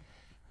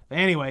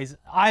 Anyways,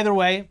 either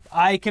way,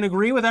 I can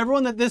agree with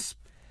everyone that this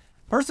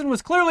person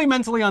was clearly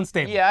mentally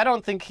unstable. Yeah, I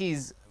don't think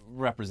he's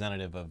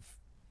representative of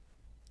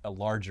a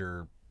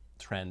larger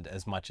trend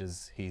as much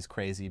as he's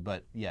crazy,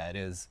 but yeah, it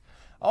is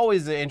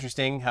always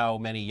interesting how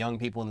many young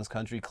people in this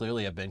country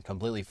clearly have been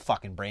completely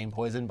fucking brain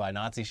poisoned by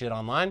Nazi shit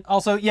online.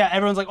 Also, yeah,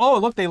 everyone's like, oh,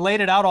 look, they laid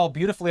it out all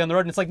beautifully on the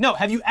road. And it's like, no,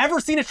 have you ever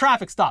seen a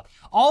traffic stop?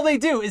 All they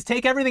do is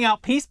take everything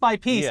out piece by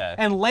piece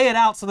and lay it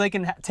out so they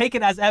can take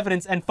it as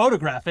evidence and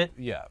photograph it.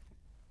 Yeah.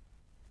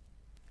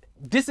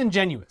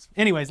 Disingenuous.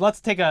 Anyways,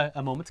 let's take a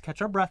moment to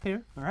catch our breath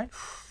here, all right?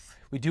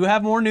 We do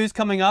have more news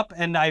coming up,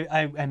 and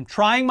I am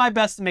trying my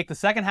best to make the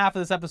second half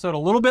of this episode a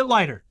little bit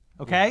lighter,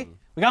 okay?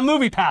 We got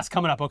Movie Pass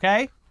coming up,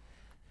 okay?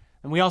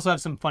 And we also have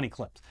some funny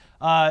clips.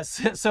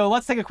 So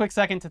let's take a quick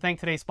second to thank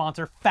today's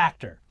sponsor,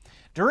 Factor.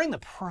 During the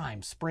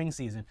prime spring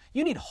season,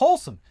 you need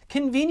wholesome,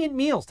 convenient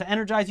meals to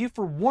energize you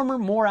for warmer,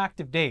 more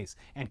active days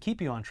and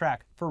keep you on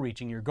track for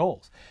reaching your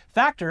goals.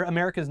 Factor,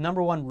 America's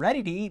 #1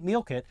 ready-to-eat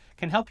meal kit,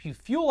 can help you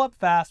fuel up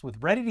fast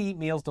with ready-to-eat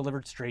meals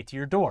delivered straight to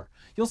your door.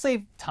 You'll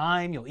save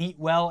time, you'll eat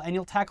well, and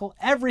you'll tackle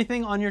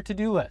everything on your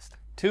to-do list.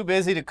 Too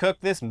busy to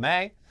cook this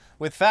May?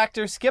 With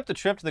Factor, skip the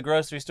trip to the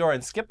grocery store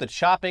and skip the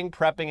chopping,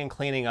 prepping, and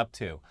cleaning up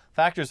too.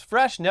 Factor's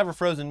fresh, never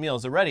frozen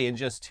meals are ready in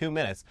just 2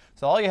 minutes,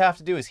 so all you have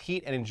to do is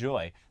heat and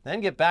enjoy.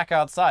 Then get back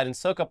outside and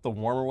soak up the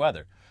warmer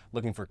weather.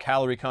 Looking for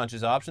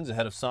calorie-conscious options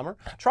ahead of summer?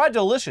 Try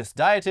delicious,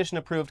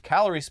 dietitian-approved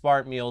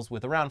calorie-smart meals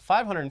with around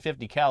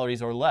 550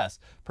 calories or less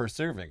per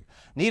serving.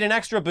 Need an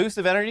extra boost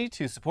of energy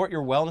to support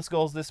your wellness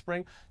goals this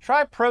spring?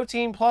 Try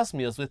Protein Plus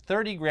meals with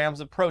 30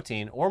 grams of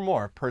protein or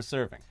more per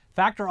serving.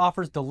 Factor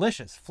offers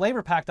delicious,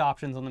 flavor-packed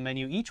options on the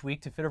menu each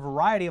week to fit a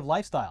variety of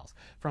lifestyles,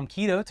 from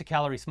keto to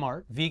calorie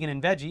smart, vegan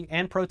and veggie,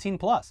 and protein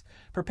plus.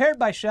 Prepared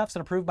by chefs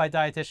and approved by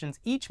dietitians,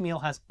 each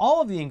meal has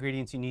all of the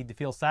ingredients you need to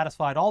feel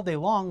satisfied all day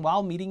long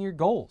while meeting your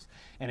goals.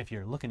 And if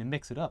you're looking to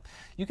mix it up,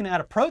 you can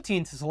add a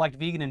protein to select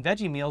vegan and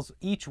veggie meals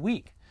each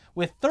week.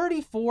 With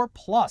 34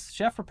 plus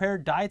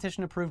chef-prepared,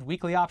 dietitian-approved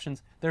weekly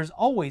options, there's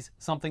always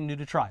something new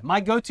to try.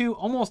 My go-to,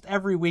 almost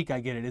every week I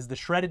get it, is the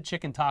shredded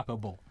chicken taco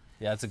bowl.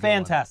 Yeah, it's a good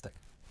fantastic.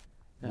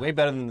 Way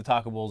better than the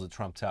taco bowls at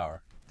Trump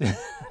Tower.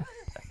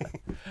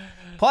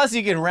 Plus,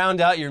 you can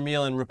round out your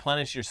meal and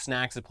replenish your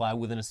snack supply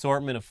with an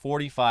assortment of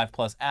 45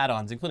 plus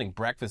add-ons, including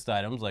breakfast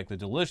items like the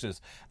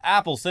delicious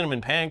apple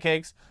cinnamon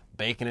pancakes,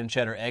 bacon and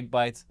cheddar egg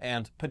bites,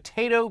 and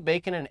potato,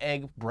 bacon, and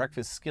egg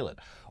breakfast skillet.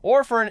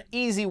 Or for an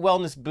easy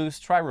wellness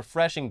boost, try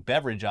refreshing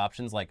beverage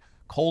options like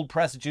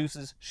cold-pressed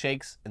juices,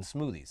 shakes, and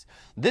smoothies.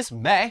 This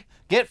May,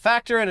 get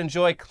Factor and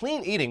enjoy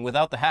clean eating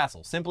without the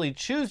hassle. Simply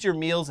choose your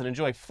meals and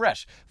enjoy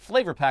fresh,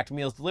 flavor-packed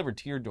meals delivered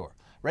to your door.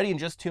 Ready in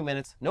just 2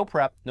 minutes, no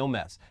prep, no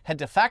mess. Head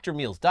to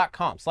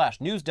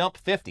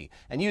factormeals.com/newsdump50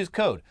 and use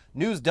code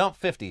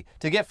newsdump50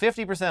 to get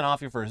 50%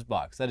 off your first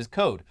box. That is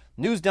code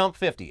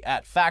newsdump50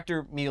 at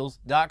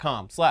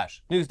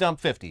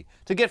factormeals.com/newsdump50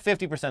 to get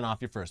 50%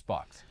 off your first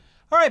box.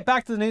 All right,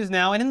 back to the news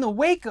now. And in the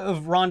wake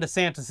of Ron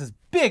DeSantis'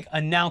 big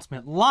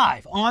announcement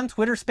live on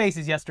Twitter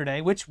Spaces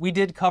yesterday, which we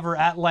did cover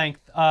at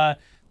length,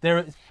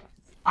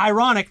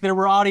 ironic, there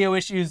were audio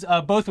issues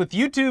both with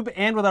YouTube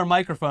and with our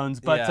microphones,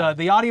 but Yeah.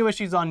 the audio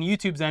issues on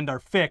YouTube's end are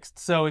fixed.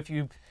 So if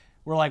you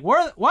were like,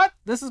 what?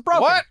 This is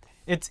broken. What?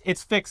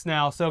 It's fixed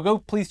now. So go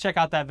please check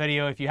out that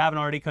video if you haven't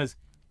already, because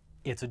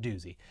it's a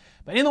doozy.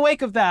 But in the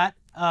wake of that,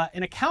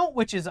 an account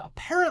which is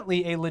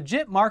apparently a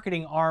legit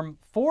marketing arm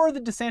for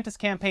the DeSantis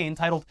campaign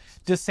titled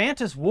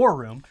DeSantis War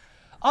Room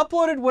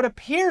uploaded what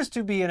appears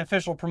to be an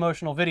official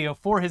promotional video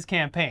for his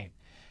campaign.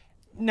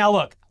 Now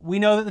look, we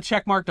know that the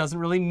checkmark doesn't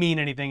really mean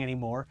anything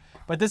anymore,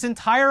 but this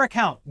entire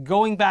account,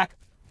 going back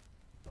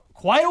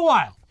quite a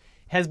while,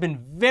 has been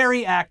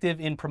very active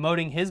in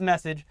promoting his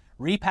message,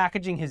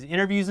 repackaging his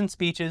interviews and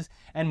speeches,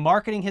 and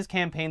marketing his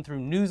campaign through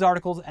news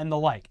articles and the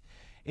like.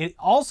 It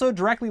also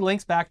directly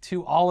links back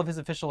to all of his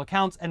official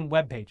accounts and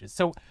web pages.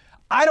 So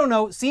I don't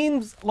know,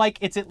 seems like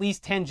it's at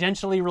least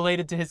tangentially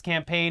related to his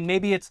campaign.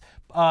 Maybe it's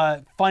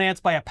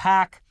financed by a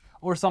PAC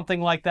or something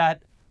like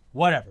that.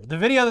 Whatever. The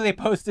video that they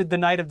posted the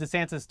night of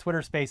DeSantis'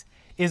 Twitter space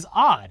is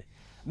odd,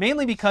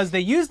 mainly because they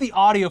used the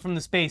audio from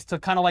the space to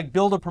kind of like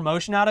build a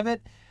promotion out of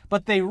it,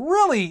 but they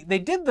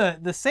did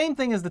the same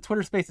thing as the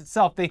Twitter space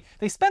itself.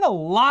 They spent a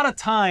lot of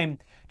time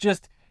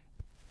just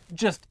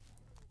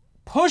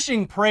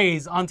pushing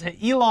praise onto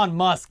Elon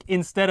Musk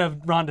instead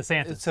of Ron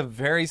DeSantis. It's a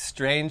very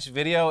strange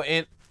video.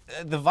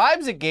 The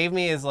vibes it gave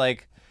me is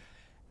like,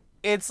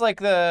 it's like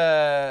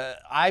the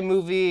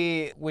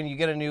iMovie when you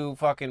get a new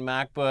fucking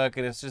MacBook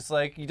and it's just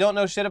like, you don't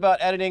know shit about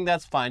editing,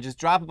 that's fine. Just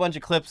drop a bunch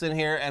of clips in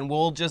here and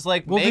we'll just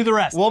like We'll do the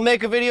rest. We'll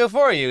make a video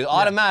for you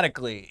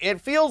automatically.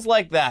 It feels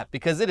like that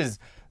because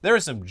there are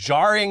some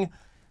jarring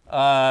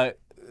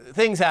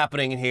things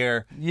happening in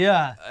here.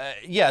 Yeah.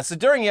 So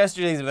during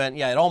yesterday's event,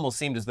 it almost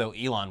seemed as though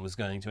Elon was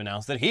going to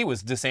announce that he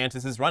was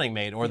DeSantis' running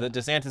mate, or that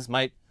DeSantis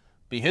might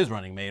be his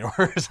running mate,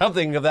 or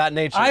something of that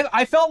nature.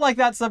 I felt like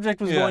that subject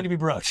was going to be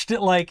broached.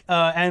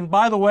 And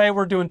by the way,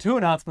 we're doing 2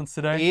 announcements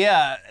today.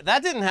 Yeah,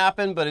 that didn't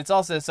happen, but it's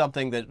also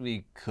something that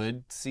we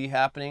could see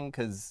happening,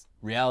 because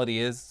reality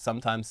is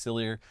sometimes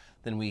sillier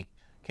than we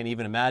can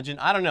even imagine.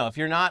 I don't know. If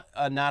you're not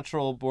a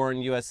natural-born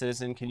U.S.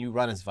 citizen, can you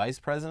run as vice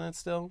president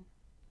still?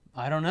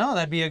 I don't know.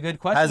 That'd be a good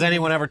question. Has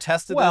anyone ever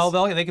tested Well,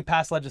 this? they could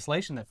pass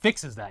legislation that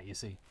fixes that, you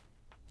see.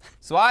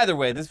 So either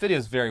way, this video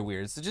is very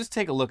weird. So just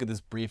take a look at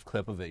this brief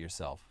clip of it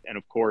yourself. And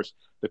of course,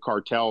 the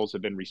cartels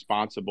have been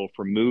responsible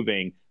for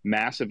moving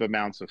massive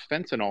amounts of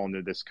fentanyl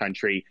into this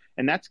country,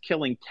 and that's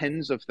killing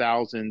tens of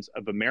thousands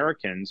of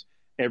Americans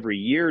every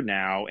year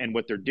now. And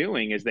what they're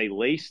doing is they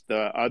lace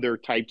the other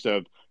types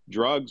of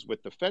drugs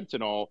with the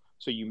fentanyl.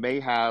 So you may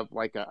have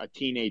like a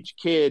teenage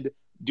kid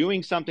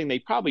doing something they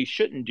probably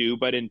shouldn't do,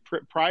 but in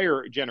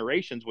prior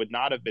generations would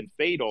not have been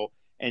fatal.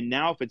 And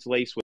now if it's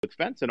laced with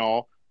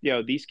fentanyl,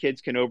 these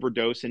kids can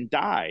overdose and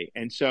die.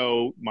 And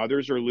so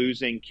mothers are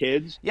losing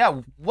kids.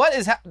 Yeah, what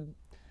is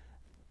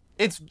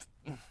it's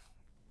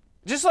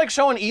just like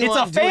showing Elon.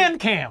 It's a fan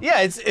cam.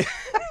 Yeah,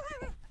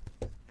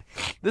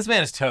 this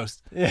man is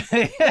toast.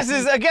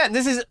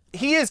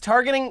 He is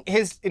targeting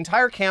his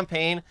entire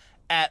campaign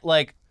at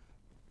like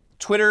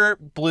Twitter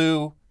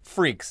blue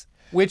freaks,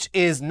 which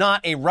is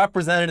not a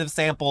representative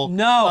sample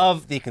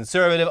of the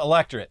conservative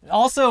electorate.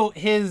 Also,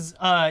 his,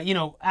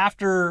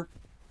 after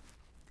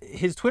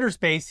his Twitter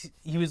space,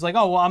 he was like,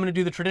 oh, well, I'm going to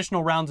do the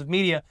traditional rounds of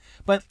media.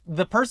 But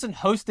the person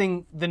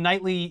hosting the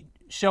nightly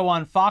show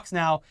on Fox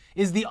now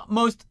is the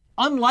most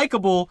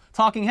unlikable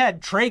talking head,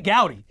 Trey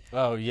Gowdy.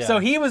 Oh, yeah. So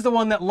he was the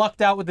one that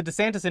lucked out with the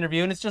DeSantis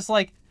interview, and it's just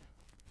like,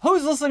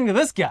 who's listening to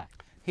this guy?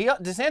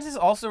 DeSantis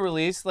also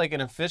released like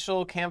an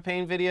official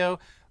campaign video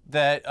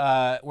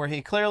that where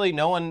he clearly,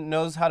 no one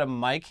knows how to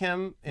mic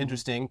him.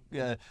 Interesting,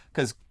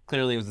 because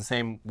clearly it was the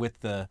same with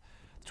the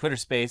Twitter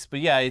space. But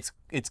yeah,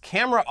 it's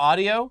camera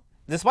audio.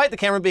 Despite the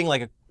camera being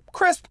like a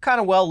crisp,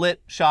 kind of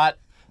well-lit shot,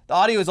 the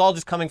audio is all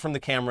just coming from the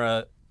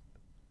camera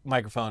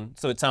microphone,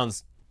 so it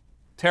sounds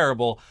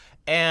terrible.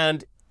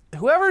 And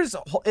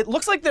it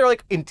looks like they're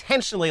like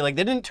intentionally, like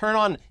they didn't turn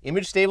on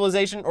image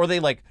stabilization, or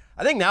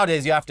I think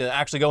nowadays you have to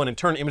actually go in and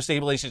turn image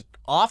stabilization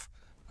off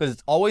because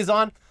it's always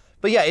on.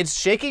 But yeah, it's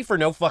shaky for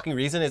no fucking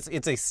reason.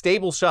 It's a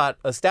stable shot,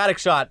 a static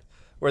shot,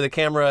 where the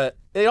camera,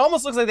 it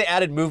almost looks like they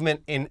added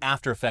movement in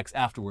After Effects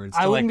afterwards.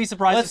 I wouldn't be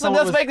surprised if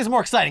let's make this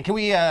more exciting. Can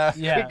we can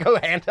we go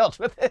handheld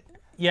with it?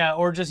 Yeah,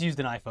 or just used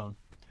an iPhone.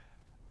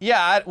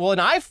 Yeah, well,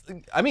 I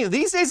mean,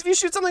 these days if you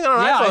shoot something on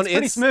an iPhone, it's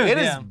pretty smooth. It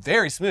is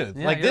very smooth.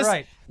 Yeah, you're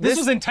right. This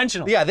was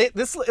intentional. Yeah, it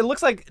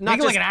looks like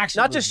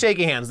not just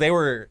shaky hands. They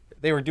were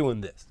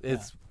doing this.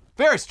 It's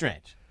very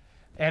strange.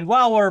 And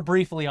while we're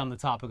briefly on the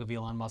topic of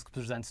Elon Musk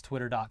presents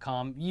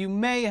Twitter.com, you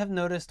may have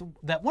noticed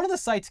that one of the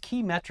site's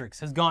key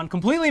metrics has gone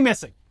completely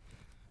missing.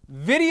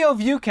 Video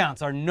view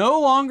counts are no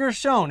longer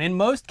shown in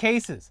most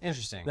cases.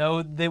 Interesting.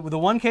 Though the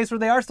one case where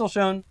they are still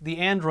shown, the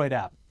Android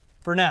app,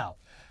 for now.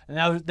 And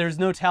now there's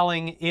no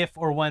telling if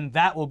or when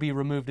that will be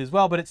removed as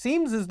well, but it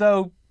seems as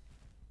though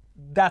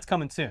that's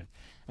coming soon.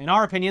 In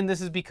our opinion, this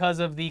is because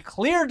of the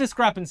clear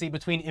discrepancy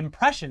between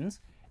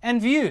impressions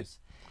and views.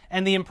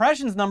 And the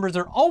impressions numbers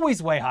are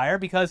always way higher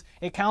because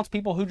it counts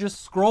people who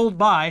just scrolled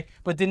by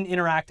but didn't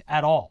interact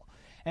at all.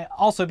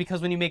 Also,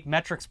 because when you make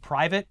metrics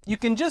private, you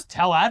can just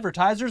tell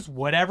advertisers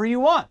whatever you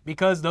want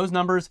because those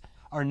numbers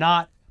are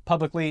not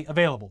publicly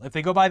available. If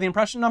they go by the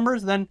impression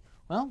numbers, then,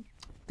 well,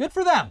 good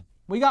for them.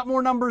 We got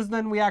more numbers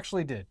than we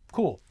actually did.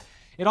 Cool.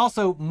 It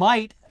also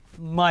might,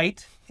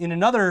 in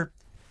another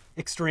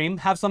extreme,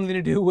 have something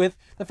to do with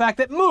the fact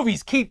that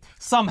movies keep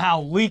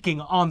somehow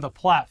leaking on the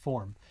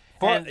platform.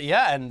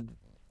 And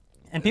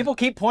people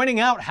keep pointing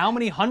out how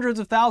many hundreds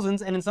of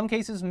thousands, and in some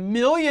cases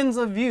millions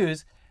of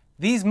views,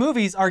 these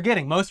movies are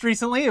getting. Most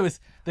recently, it was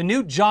the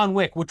new John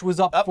Wick, which was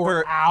up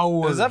for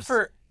hours. It was up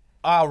for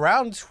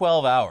around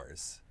 12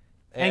 hours.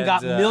 And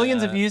got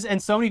millions of views,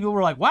 and so many people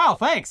were like, wow,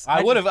 thanks.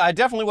 I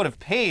definitely would have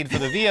paid for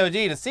the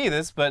VOD to see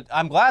this, but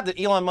I'm glad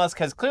that Elon Musk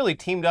has clearly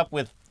teamed up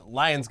with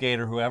Lionsgate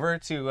or whoever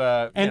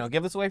to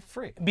give this away for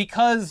free.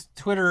 Because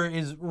Twitter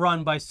is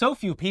run by so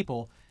few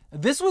people,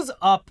 this was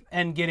up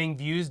and getting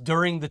views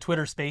during the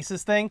Twitter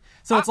Spaces thing.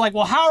 So it's like,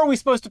 well, how are we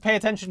supposed to pay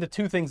attention to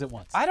two things at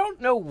once? I don't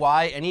know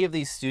why any of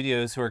these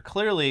studios who are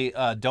clearly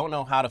don't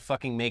know how to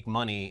fucking make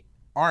money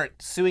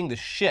aren't suing the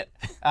shit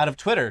out of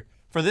Twitter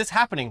for this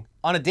happening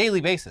on a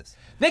daily basis.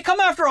 They come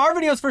after our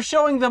videos for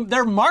showing them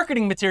their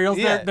marketing materials,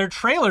 their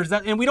trailers,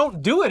 and we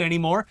don't do it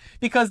anymore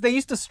because they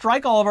used to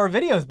strike all of our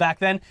videos back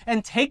then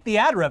and take the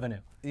ad revenue.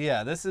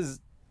 Yeah,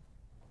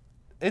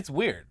 it's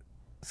weird.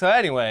 So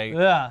anyway,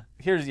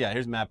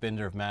 here's Matt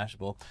Binder of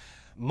Mashable.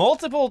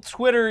 Multiple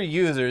Twitter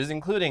users,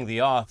 including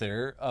the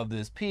author of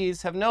this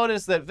piece, have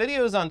noticed that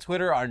videos on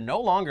Twitter are no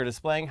longer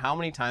displaying how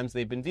many times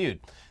they've been viewed.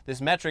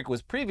 This metric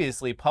was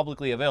previously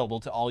publicly available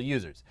to all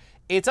users.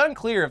 It's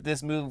unclear if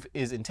this move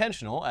is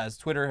intentional, as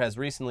Twitter has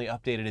recently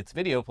updated its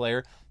video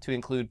player to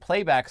include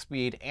playback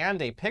speed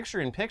and a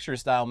picture-in-picture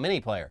style mini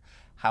player.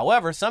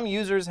 However, some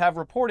users have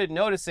reported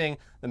noticing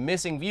the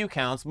missing view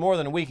counts more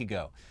than a week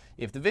ago.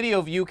 If the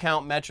video view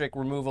count metric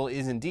removal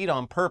is indeed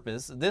on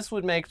purpose, this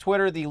would make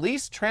Twitter the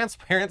least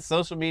transparent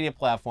social media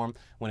platform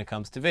when it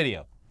comes to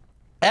video.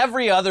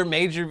 Every other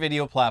major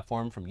video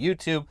platform, from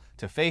YouTube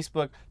to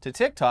Facebook to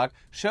TikTok,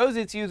 shows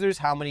its users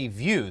how many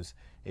views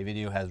a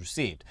video has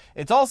received.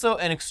 It's also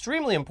an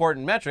extremely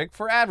important metric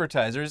for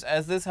advertisers,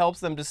 as this helps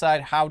them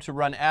decide how to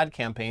run ad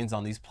campaigns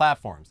on these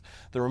platforms.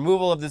 The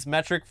removal of this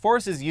metric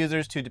forces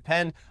users to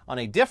depend on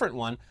a different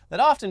one that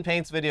often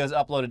paints videos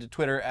uploaded to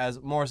Twitter as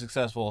more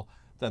successful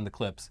than the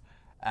clips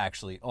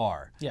actually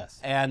are. Yes.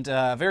 And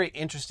a very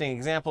interesting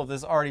example of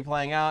this already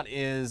playing out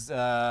is,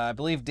 I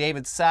believe,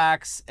 David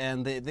Sachs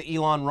and the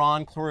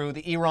Elon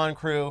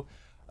crew,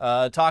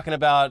 talking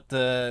about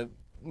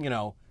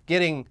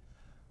getting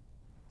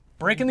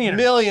breaking the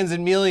internet. Millions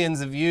and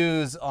millions of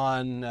views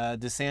on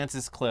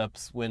DeSantis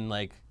clips when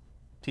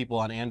people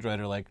on Android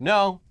are like,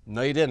 no,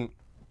 you didn't.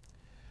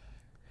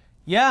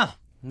 Yeah,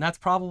 and that's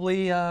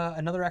probably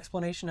another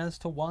explanation as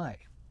to why.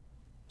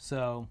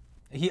 So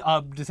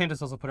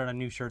DeSantis also put out a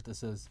new shirt that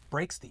says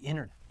 "breaks the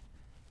internet."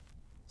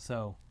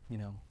 So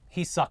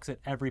he sucks at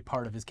every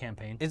part of his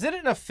campaign. Is it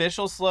an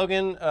official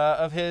slogan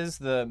of his,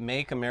 the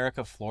 "Make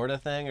America Florida"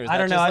 thing, or is I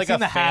don't that know. just I've seen a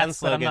the fan hats,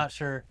 slogan? but I'm not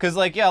sure. Because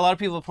a lot of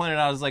people have pointed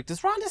out,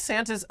 does Ron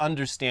DeSantis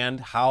understand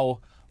how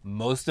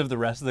most of the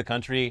rest of the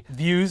country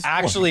views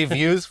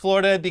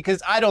Florida?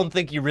 Because I don't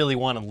think you really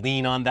want to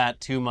lean on that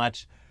too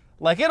much.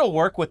 It'll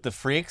work with the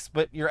freaks,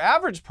 but your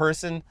average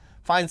person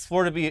finds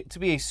Florida to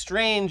be a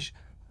strange,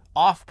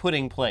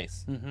 off-putting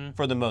place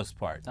for the most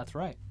part. That's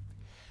right.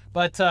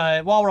 But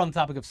while we're on the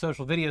topic of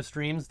social video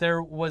streams,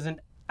 there was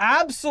an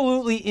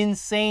absolutely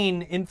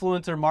insane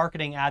influencer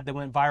marketing ad that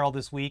went viral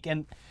this week.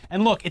 And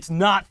look, it's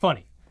not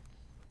funny.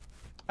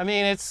 I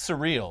mean, it's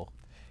surreal.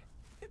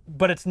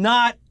 But it's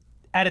not,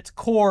 at its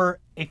core,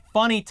 a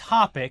funny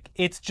topic.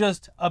 It's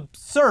just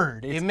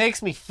absurd. It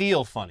makes me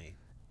feel funny.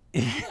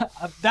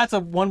 That's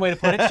one way to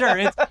put it.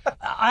 Sure.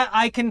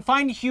 I can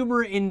find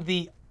humor in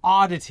the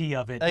oddity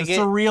of it, the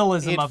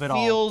surrealism of it all.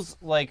 It feels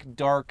like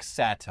dark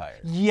satire.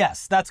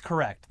 Yes, that's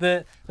correct.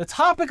 The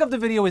topic of the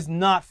video is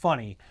not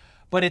funny,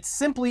 but it's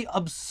simply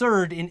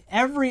absurd in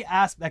every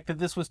aspect that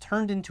this was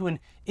turned into an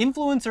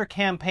influencer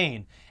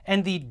campaign,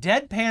 and the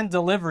deadpan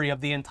delivery of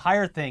the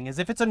entire thing, as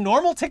if it's a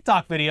normal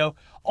TikTok video,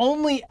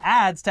 only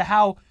adds to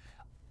how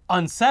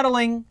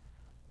unsettling,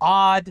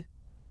 odd,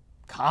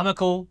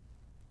 comical,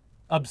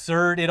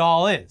 absurd it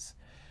all is.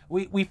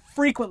 We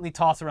frequently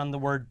toss around the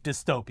word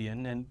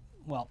dystopian, and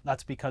well,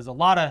 that's because a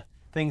lot of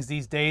things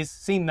these days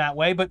seem that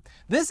way, but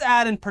this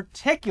ad in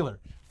particular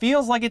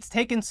feels like it's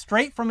taken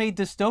straight from a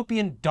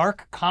dystopian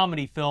dark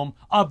comedy film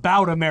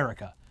about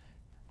America.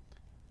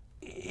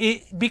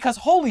 Because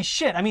holy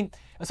shit, I mean,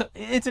 so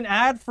it's an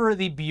ad for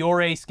the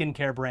Biore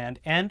skincare brand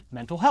and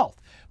mental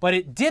health, but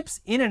it dips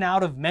in and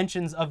out of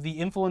mentions of the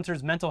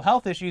influencer's mental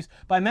health issues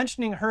by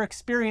mentioning her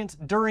experience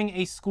during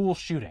a school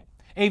shooting.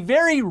 A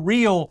very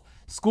real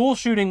school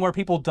shooting where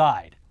people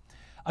died.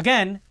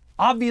 Again,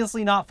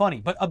 obviously not funny,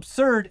 but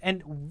absurd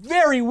and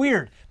very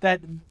weird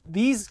that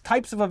these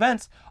types of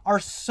events are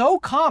so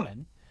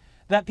common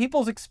that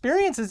people's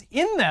experiences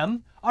in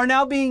them are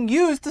now being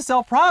used to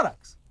sell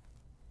products.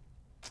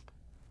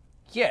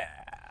 Yeah.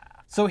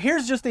 So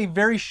here's just a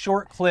very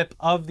short clip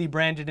of the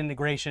branded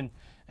integration,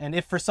 And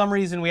if for some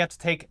reason we have to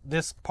take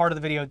this part of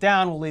the video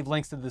down, we'll leave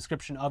links to the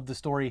description of the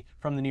story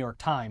from the New York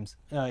Times.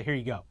 Here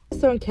you go.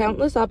 Thrown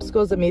countless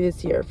obstacles at me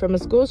this year, from a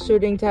school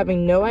shooting to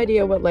having no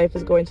idea what life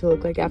is going to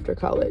look like after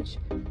college.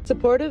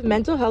 Supportive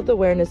Mental Health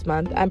Awareness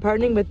Month, I'm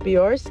partnering with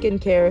Biore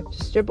Skincare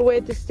to strip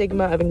away the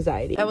stigma of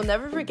anxiety. I will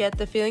never forget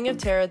the feeling of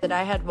terror that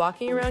I had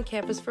walking around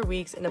campus for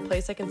weeks in a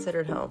place I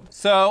considered home.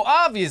 So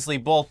obviously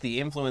both the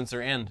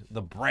influencer and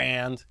the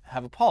brand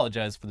have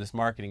apologized for this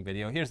marketing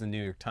video. Here's the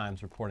New York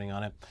Times reporting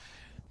on it.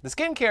 The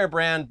skincare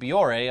brand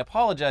Biore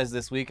apologized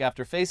this week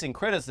after facing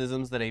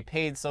criticisms that a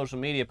paid social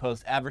media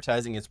post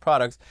advertising its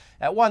products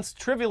at once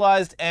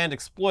trivialized and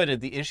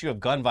exploited the issue of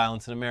gun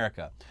violence in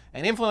America.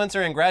 An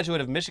influencer and graduate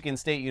of Michigan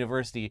State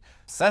University,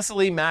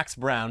 Cecily Max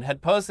Brown,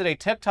 had posted a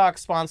TikTok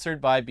sponsored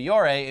by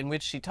Biore in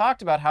which she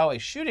talked about how a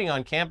shooting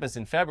on campus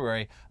in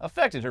February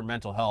affected her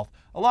mental health,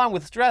 along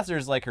with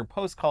stressors like her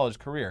post-college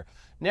career,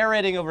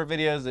 narrating over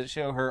videos that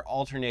show her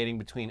alternating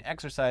between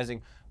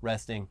exercising,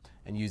 resting,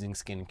 and using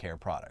skincare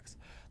products.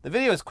 The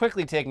video is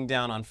quickly taken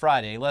down on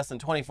Friday, less than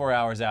 24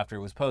 hours after it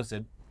was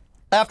posted,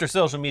 after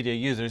social media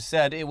users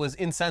said it was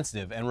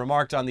insensitive and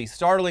remarked on the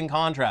startling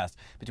contrast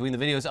between the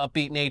video's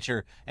upbeat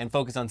nature and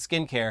focus on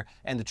skincare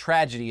and the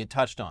tragedy it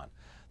touched on.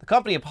 The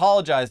company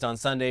apologized on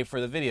Sunday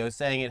for the video,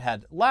 saying it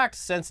had lacked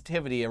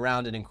sensitivity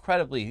around an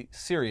incredibly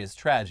serious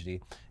tragedy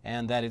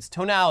and that its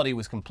tonality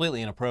was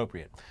completely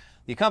inappropriate.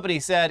 The company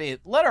said it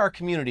let our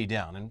community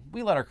down, and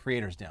we let our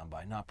creators down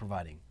by not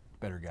providing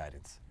better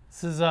guidance.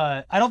 This is,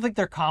 I don't think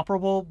they're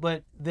comparable,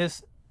 but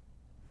this,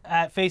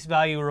 at face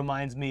value,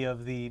 reminds me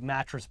of the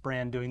mattress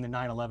brand doing the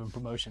 9/11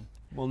 promotion.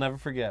 We'll never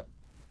forget.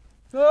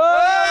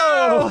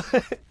 Oh!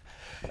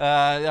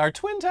 Our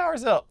Twin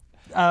Towers up.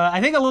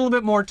 I think a little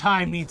bit more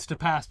time needs to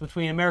pass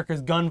between America's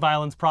gun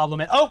violence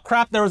problem and, oh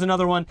crap, there was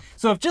another one.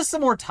 So if just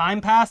some more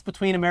time passed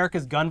between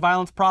America's gun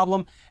violence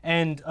problem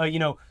and,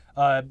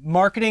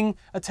 marketing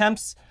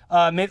attempts,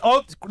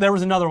 there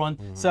was another one.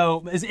 Mm-hmm.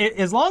 So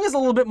as long as a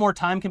little bit more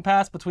time can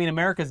pass between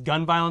America's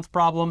gun violence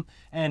problem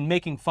and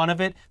making fun of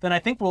it, then I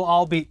think we'll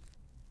all be,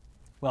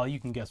 well, you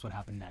can guess what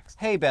happened next.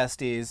 Hey,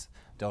 besties.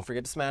 Don't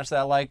forget to smash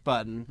that like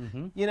button.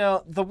 Mm-hmm. You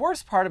know, the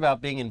worst part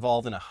about being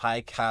involved in a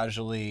high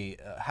casualty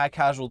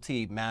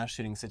mass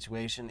shooting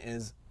situation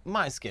is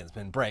my skin's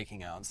been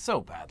breaking out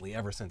so badly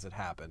ever since it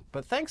happened.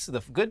 But thanks to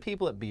the good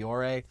people at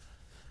Biore,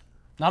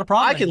 not a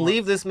problem I can anymore.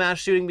 leave this mass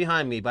shooting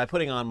behind me by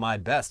putting on my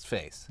best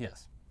face.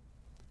 Yes.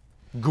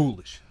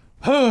 Ghoulish.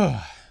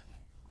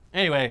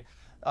 Anyway,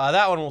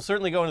 that one will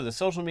certainly go into the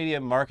Social Media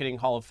Marketing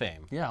Hall of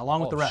Fame. Yeah,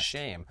 along with the rest.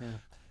 Shame. Yeah.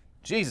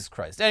 Jesus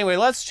Christ. Anyway,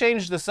 let's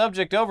change the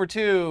subject over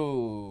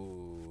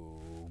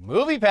to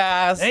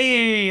MoviePass.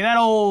 Hey, that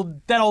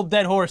old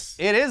dead horse.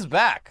 It is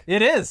back.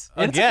 It is.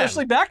 It's Again.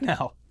 officially back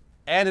now.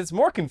 And it's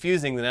more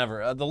confusing than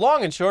ever. The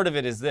long and short of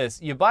it is this.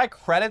 You buy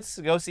credits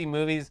to go see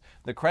movies.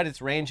 The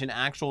credits range in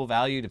actual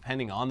value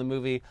depending on the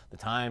movie, the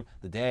time,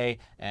 the day,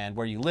 and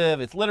where you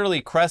live. It's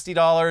literally crusty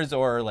dollars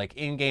or like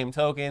in-game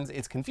tokens.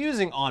 It's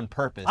confusing on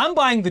purpose. I'm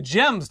buying the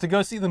gems to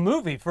go see the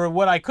movie for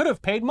what I could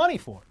have paid money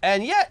for.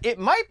 And yet, it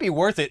might be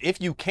worth it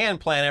if you can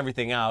plan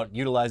everything out,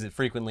 utilize it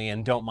frequently,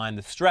 and don't mind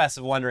the stress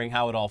of wondering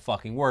how it all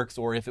fucking works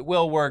or if it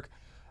will work.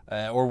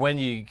 Or when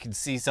you can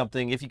see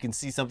something, if you can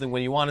see something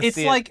when you want to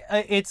see it.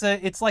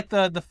 It's like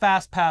the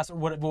fast pass or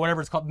whatever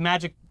it's called,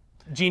 Magic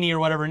Genie or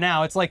whatever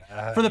now. It's like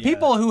for the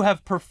people who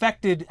have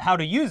perfected how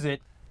to use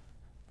it,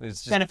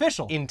 it's just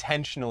beneficial.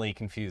 Intentionally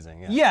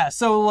confusing. Yeah,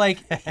 so like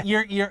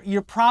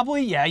you're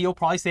probably, you'll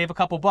probably save a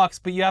couple bucks,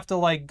 but you have to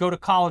like go to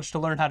college to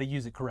learn how to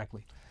use it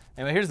correctly.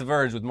 Anyway, here's The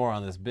Verge with more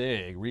on this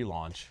big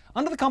relaunch.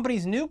 Under the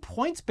company's new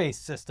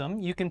points-based system,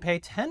 you can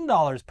pay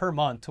 $10 per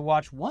month to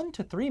watch 1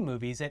 to 3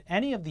 movies at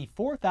any of the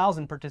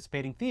 4,000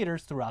 participating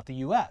theaters throughout the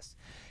U.S.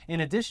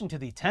 In addition to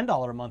the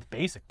 $10 a month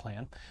basic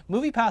plan,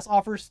 MoviePass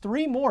offers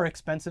 3 more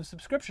expensive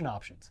subscription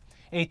options.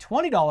 A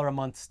 $20 a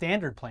month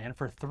standard plan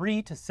for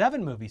 3 to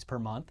 7 movies per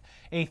month,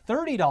 a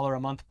 $30 a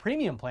month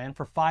premium plan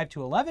for 5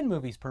 to 11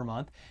 movies per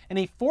month, and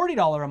a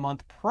 $40 a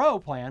month pro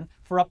plan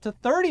for up to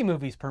 30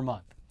 movies per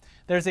month.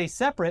 There's a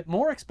separate,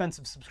 more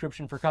expensive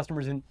subscription for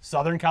customers in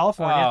Southern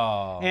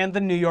California and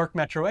the New York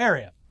metro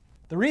area.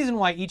 The reason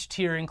why each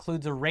tier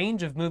includes a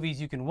range of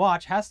movies you can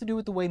watch has to do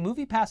with the way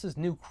MoviePass's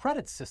new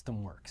credits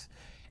system works.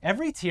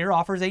 Every tier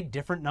offers a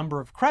different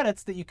number of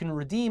credits that you can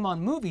redeem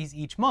on movies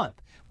each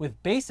month,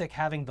 with Basic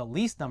having the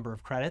least number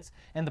of credits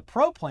and the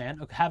Pro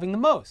plan having the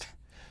most.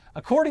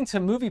 According to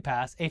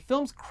MoviePass, a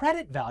film's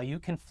credit value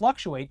can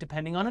fluctuate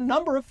depending on a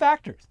number of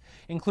factors,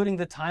 including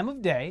the time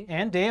of day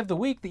and day of the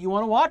week that you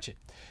want to watch it.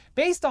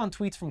 Based on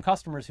tweets from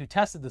customers who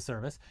tested the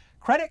service,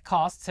 credit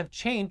costs have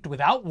changed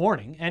without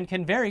warning and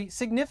can vary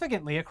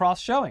significantly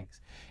across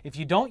showings. If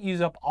you don't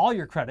use up all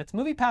your credits,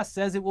 MoviePass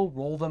says it will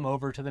roll them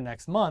over to the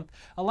next month,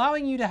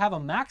 allowing you to have a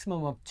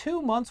maximum of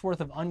 2 months worth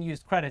of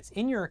unused credits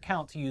in your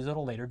account to use at a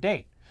later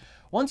date.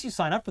 Once you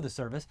sign up for the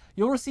service,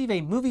 you'll receive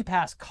a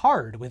MoviePass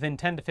card within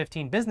 10 to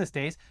 15 business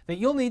days that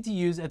you'll need to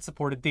use at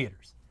supported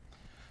theaters.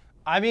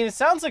 I mean, it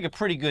sounds like a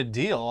pretty good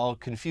deal, all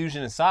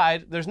confusion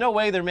aside. There's no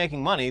way they're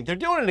making money. They're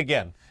doing it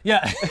again.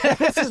 Yeah,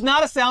 this is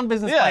not a sound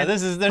business plan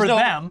there's for no,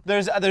 them.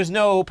 There's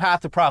no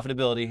path to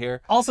profitability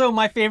here. Also,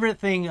 my favorite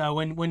thing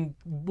when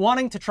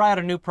wanting to try out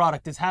a new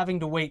product is having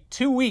to wait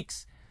 2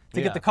 weeks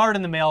to get the card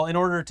in the mail in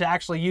order to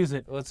actually use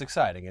it. Well, it's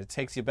exciting. It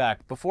takes you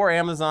back. Before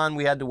Amazon,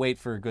 we had to wait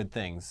for good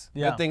things.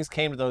 Yeah. Good things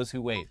came to those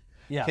who wait.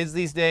 Yeah. Kids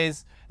these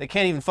days, they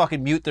can't even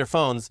fucking mute their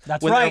phones.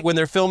 That's when right. When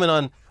they're filming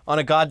on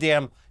a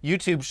goddamn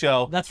YouTube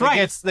show. That's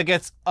right. That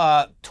gets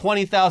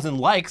 20,000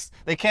 likes.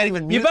 They can't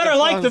even mute You better their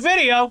like phones. the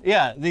video.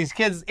 Yeah, these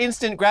kids,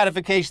 instant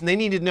gratification. They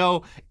need to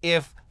know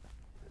if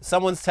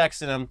someone's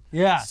texting them.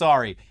 Yeah.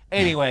 Sorry.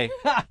 Anyway.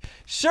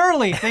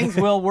 Surely things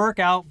will work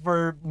out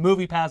for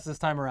MoviePass this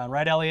time around,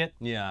 right, Elliot?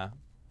 Yeah.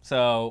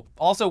 So,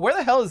 also, where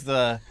the hell is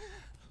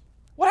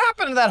what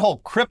happened to that whole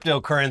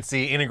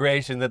cryptocurrency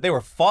integration that they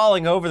were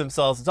falling over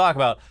themselves to talk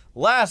about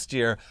last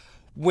year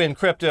when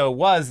crypto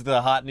was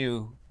the hot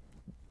new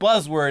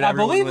buzzword? I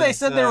believe they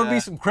said there would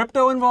be some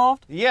crypto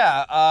involved.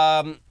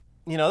 Yeah.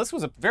 This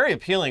was very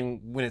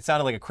appealing when it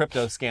sounded like a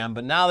crypto scam,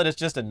 but now that it's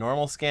just a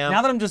normal scam.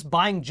 Now that I'm just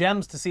buying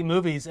gems to see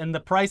movies, and the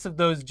price of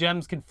those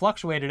gems can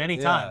fluctuate at any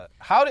time.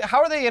 How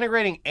are they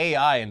integrating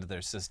AI into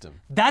their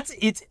system?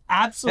 It's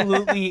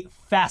absolutely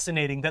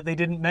fascinating that they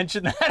didn't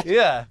mention that.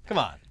 Yeah, come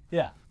on.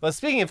 Yeah. But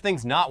speaking of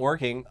things not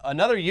working,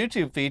 another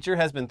YouTube feature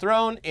has been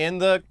thrown in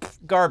the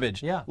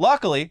garbage. Yeah.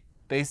 Luckily,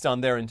 based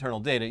on their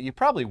internal data, you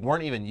probably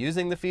weren't even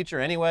using the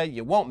feature anyway.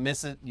 You won't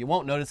miss it. You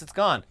won't notice it's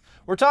gone.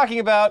 We're talking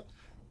about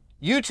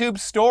YouTube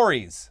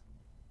Stories.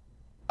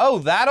 Oh,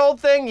 that old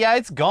thing? Yeah,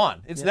 it's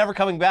gone. It's never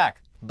coming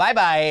back.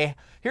 Bye-bye.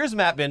 Here's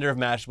Matt Binder of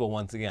Mashable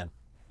once again.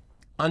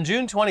 On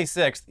June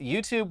 26th,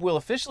 YouTube will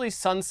officially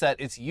sunset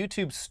its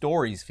YouTube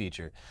Stories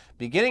feature.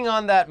 Beginning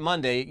on that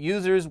Monday,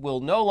 users will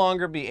no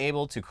longer be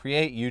able to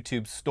create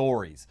YouTube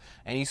Stories.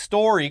 Any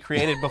story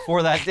created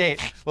before that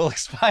date will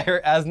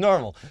expire as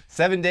normal,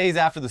 7 days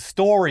after the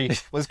story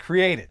was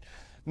created.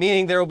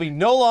 Meaning there will be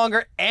no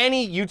longer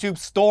any YouTube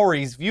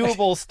Stories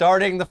viewable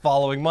starting the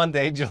following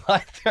Monday,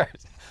 July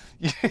 3rd.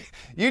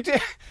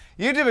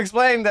 YouTube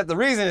explained that the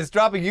reason it's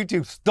dropping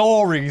YouTube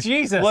Stories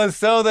was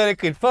so that it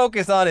could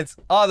focus on its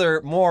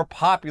other, more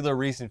popular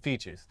recent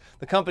features.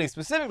 The company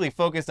specifically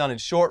focused on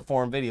its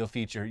short-form video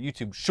feature,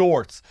 YouTube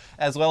Shorts,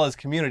 as well as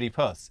community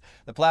posts.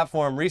 The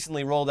platform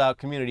recently rolled out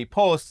community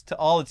posts to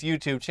all its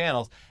YouTube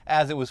channels,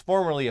 as it was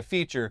formerly a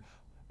feature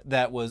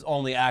that was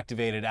only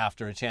activated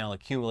after a channel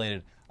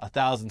accumulated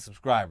 1,000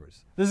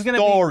 subscribers. This is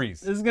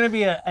gonna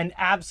be an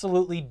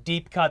absolutely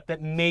deep cut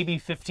that maybe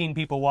 15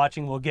 people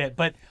watching will get.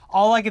 But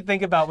all I could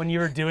think about when you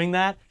were doing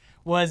that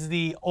was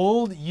the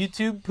old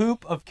YouTube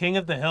poop of King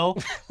of the Hill,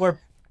 where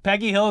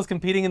Peggy Hill is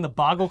competing in the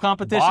Boggle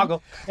competition,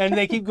 and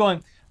they keep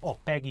going, "Oh,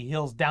 Peggy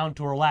Hill's down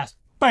to her last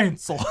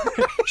pencil.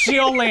 She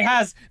only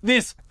has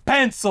this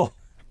pencil."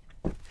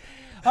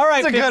 All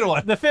right, it's a good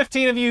one. The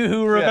 15 of you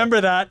who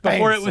remember that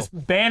before pencil. it was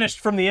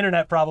banished from the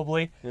internet,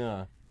 probably.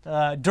 Yeah.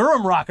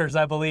 Durham Rockers,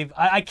 I believe.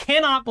 I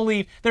cannot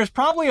believe there's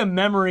probably a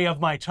memory of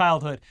my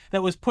childhood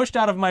that was pushed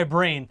out of my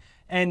brain,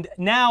 and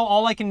now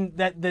all I can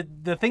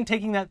the thing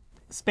taking that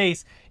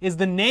space is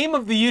the name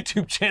of the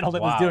YouTube channel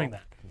that was doing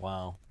that.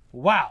 Wow.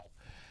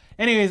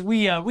 Anyways,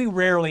 we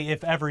rarely,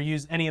 if ever,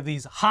 use any of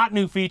these hot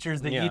new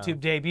features that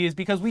YouTube debuts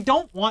because we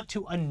don't want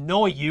to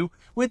annoy you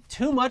with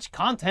too much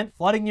content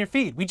flooding your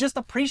feed. We just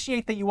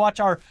appreciate that you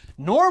watch our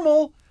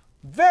normal,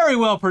 very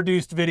well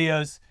produced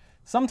videos.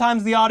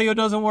 Sometimes the audio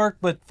doesn't work,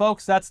 but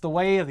folks, that's the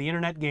way of the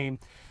internet game.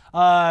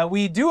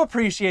 We do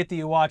appreciate that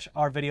you watch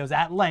our videos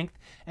at length,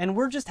 and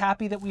we're just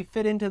happy that we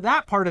fit into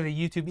that part of the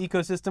YouTube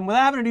ecosystem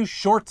without having to do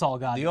shorts all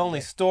goddamn The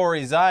only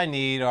stories I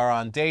need are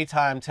on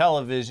daytime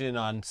television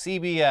on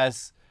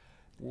CBS,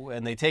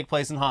 and they take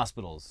place in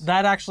hospitals.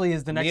 That actually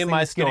is the next thing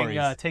that's stories.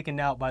 getting taken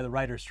out by the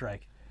writer's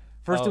strike.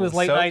 First it Oh, was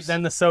late soaps? night,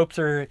 then the soaps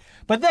are...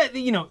 But that,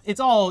 it's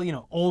all,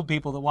 old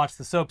people that watch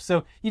the soaps.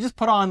 So you just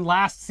put on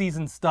last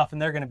season's stuff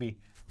and they're going to be...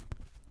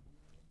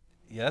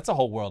 Yeah, that's a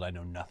whole world I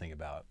know nothing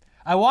about.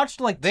 I watched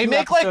They two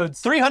make episodes.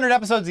 300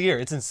 episodes a year.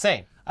 It's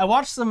insane. I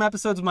watched some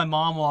episodes with my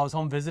mom while I was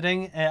home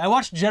visiting. And I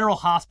watched General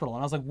Hospital,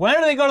 and I was like, when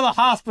do they go to the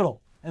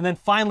hospital? And then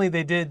finally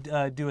they did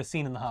do a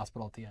scene in the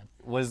hospital at the end.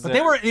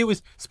 It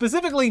was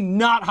specifically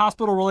not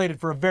hospital related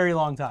for a very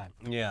long time.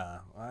 Yeah,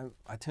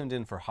 I tuned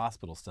in for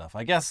hospital stuff.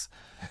 I guess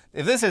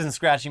if this isn't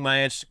scratching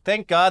my itch,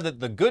 thank God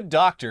that The Good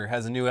Doctor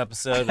has a new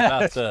episode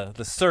about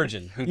the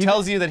surgeon who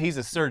tells you that he's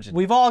a surgeon.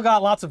 We've all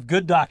got lots of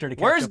Good Doctor to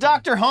catch Where's up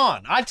Dr.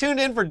 Han? I tuned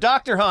in for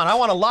Dr. Han. I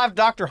want a live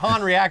Dr.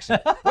 Han reaction.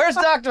 Where's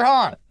Dr.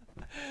 Han?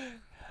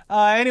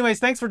 Anyways,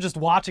 thanks for just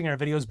watching our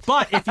videos.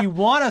 But if you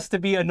want us to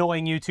be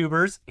annoying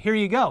YouTubers, here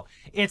you go.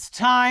 It's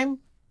time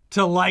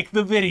to like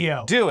the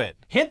video. Do it.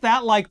 Hit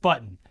that like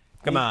button.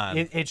 Come on.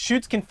 It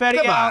shoots confetti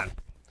Come out. on.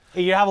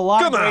 You have a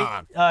lot Come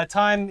of great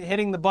time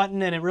hitting the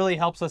button, and it really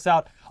helps us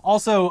out.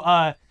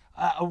 Also,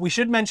 we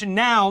should mention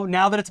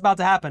now that it's about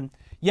to happen,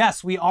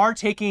 yes, we are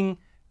taking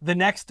the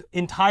next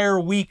entire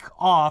week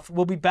off.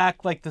 We'll be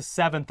back like the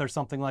 7th or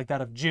something like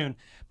that of June.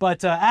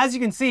 But as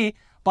you can see,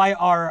 by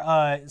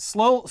our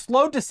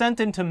slow descent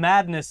into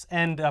madness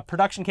and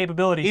production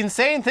capabilities.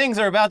 Insane things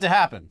are about to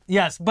happen.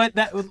 Yes, but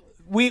that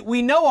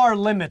we know our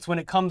limits when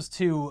it comes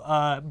to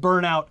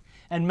burnout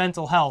and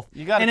mental health.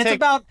 You gotta and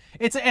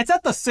it's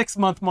at the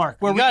 6-month mark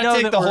where You gotta we know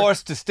take that the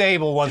horse to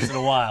stable once in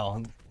a while.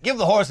 And give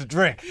the horse a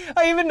drink.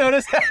 I even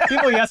noticed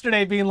people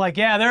yesterday being like,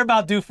 yeah, they're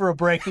about due for a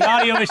break. The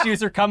audio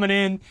issues are coming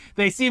in.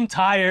 They seem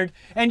tired.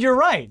 And you're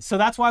right. So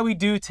that's why we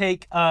do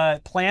take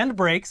planned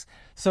breaks.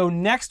 So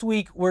next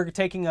week, we're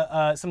taking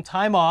some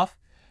time off.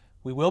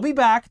 We will be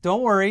back.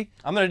 Don't worry.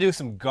 I'm going to do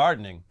some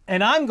gardening.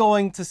 And I'm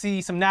going to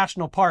see some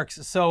national parks.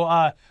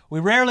 So we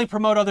rarely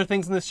promote other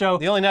things in this show.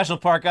 The only national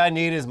park I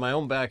need is my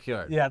own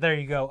backyard. Yeah, there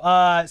you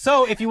go.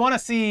 So if you want to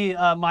see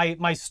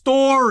my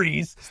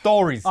stories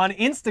on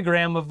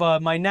Instagram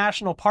of my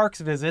national parks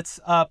visits,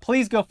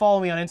 please go follow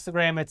me on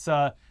Instagram. It's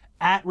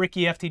at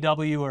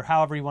RickyFTW or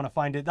however you want to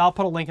find it. I'll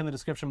put a link in the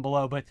description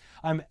below, but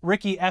I'm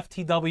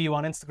RickyFTW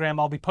on Instagram.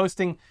 I'll be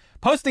posting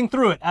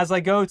through it as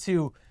I go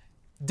to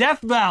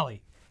Death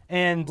Valley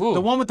and the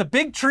one with the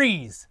big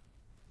trees,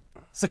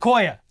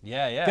 Sequoia.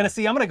 Yeah.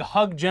 I'm gonna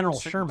hug General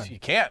Sherman. You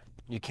can't.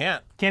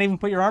 Can't even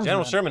put your arms around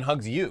General it. Sherman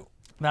hugs you.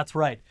 That's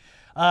right.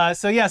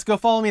 So yes, go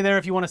follow me there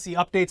if you want to see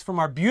updates from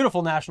our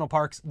beautiful national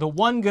parks. The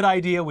one good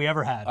idea we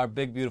ever had. Our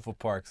big, beautiful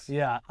parks.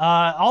 Yeah.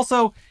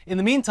 Also, in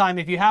the meantime,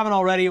 if you haven't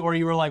already, or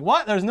you were like,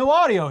 what? There's no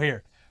audio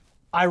here.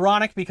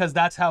 Ironic, because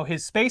that's how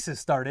his spaces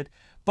started.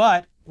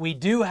 But we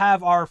do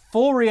have our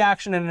full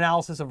reaction and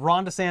analysis of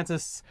Ron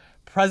DeSantis'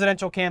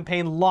 presidential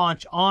campaign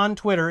launch on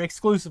Twitter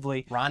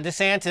exclusively. Ron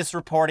DeSantis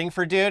reporting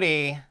for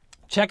duty.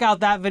 Check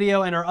out that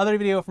video and our other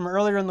video from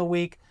earlier in the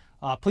week.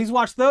 Please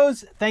watch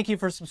those. Thank you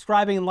for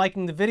subscribing and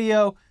liking the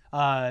video.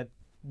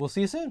 We'll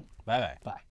see you soon. Bye-bye. Bye.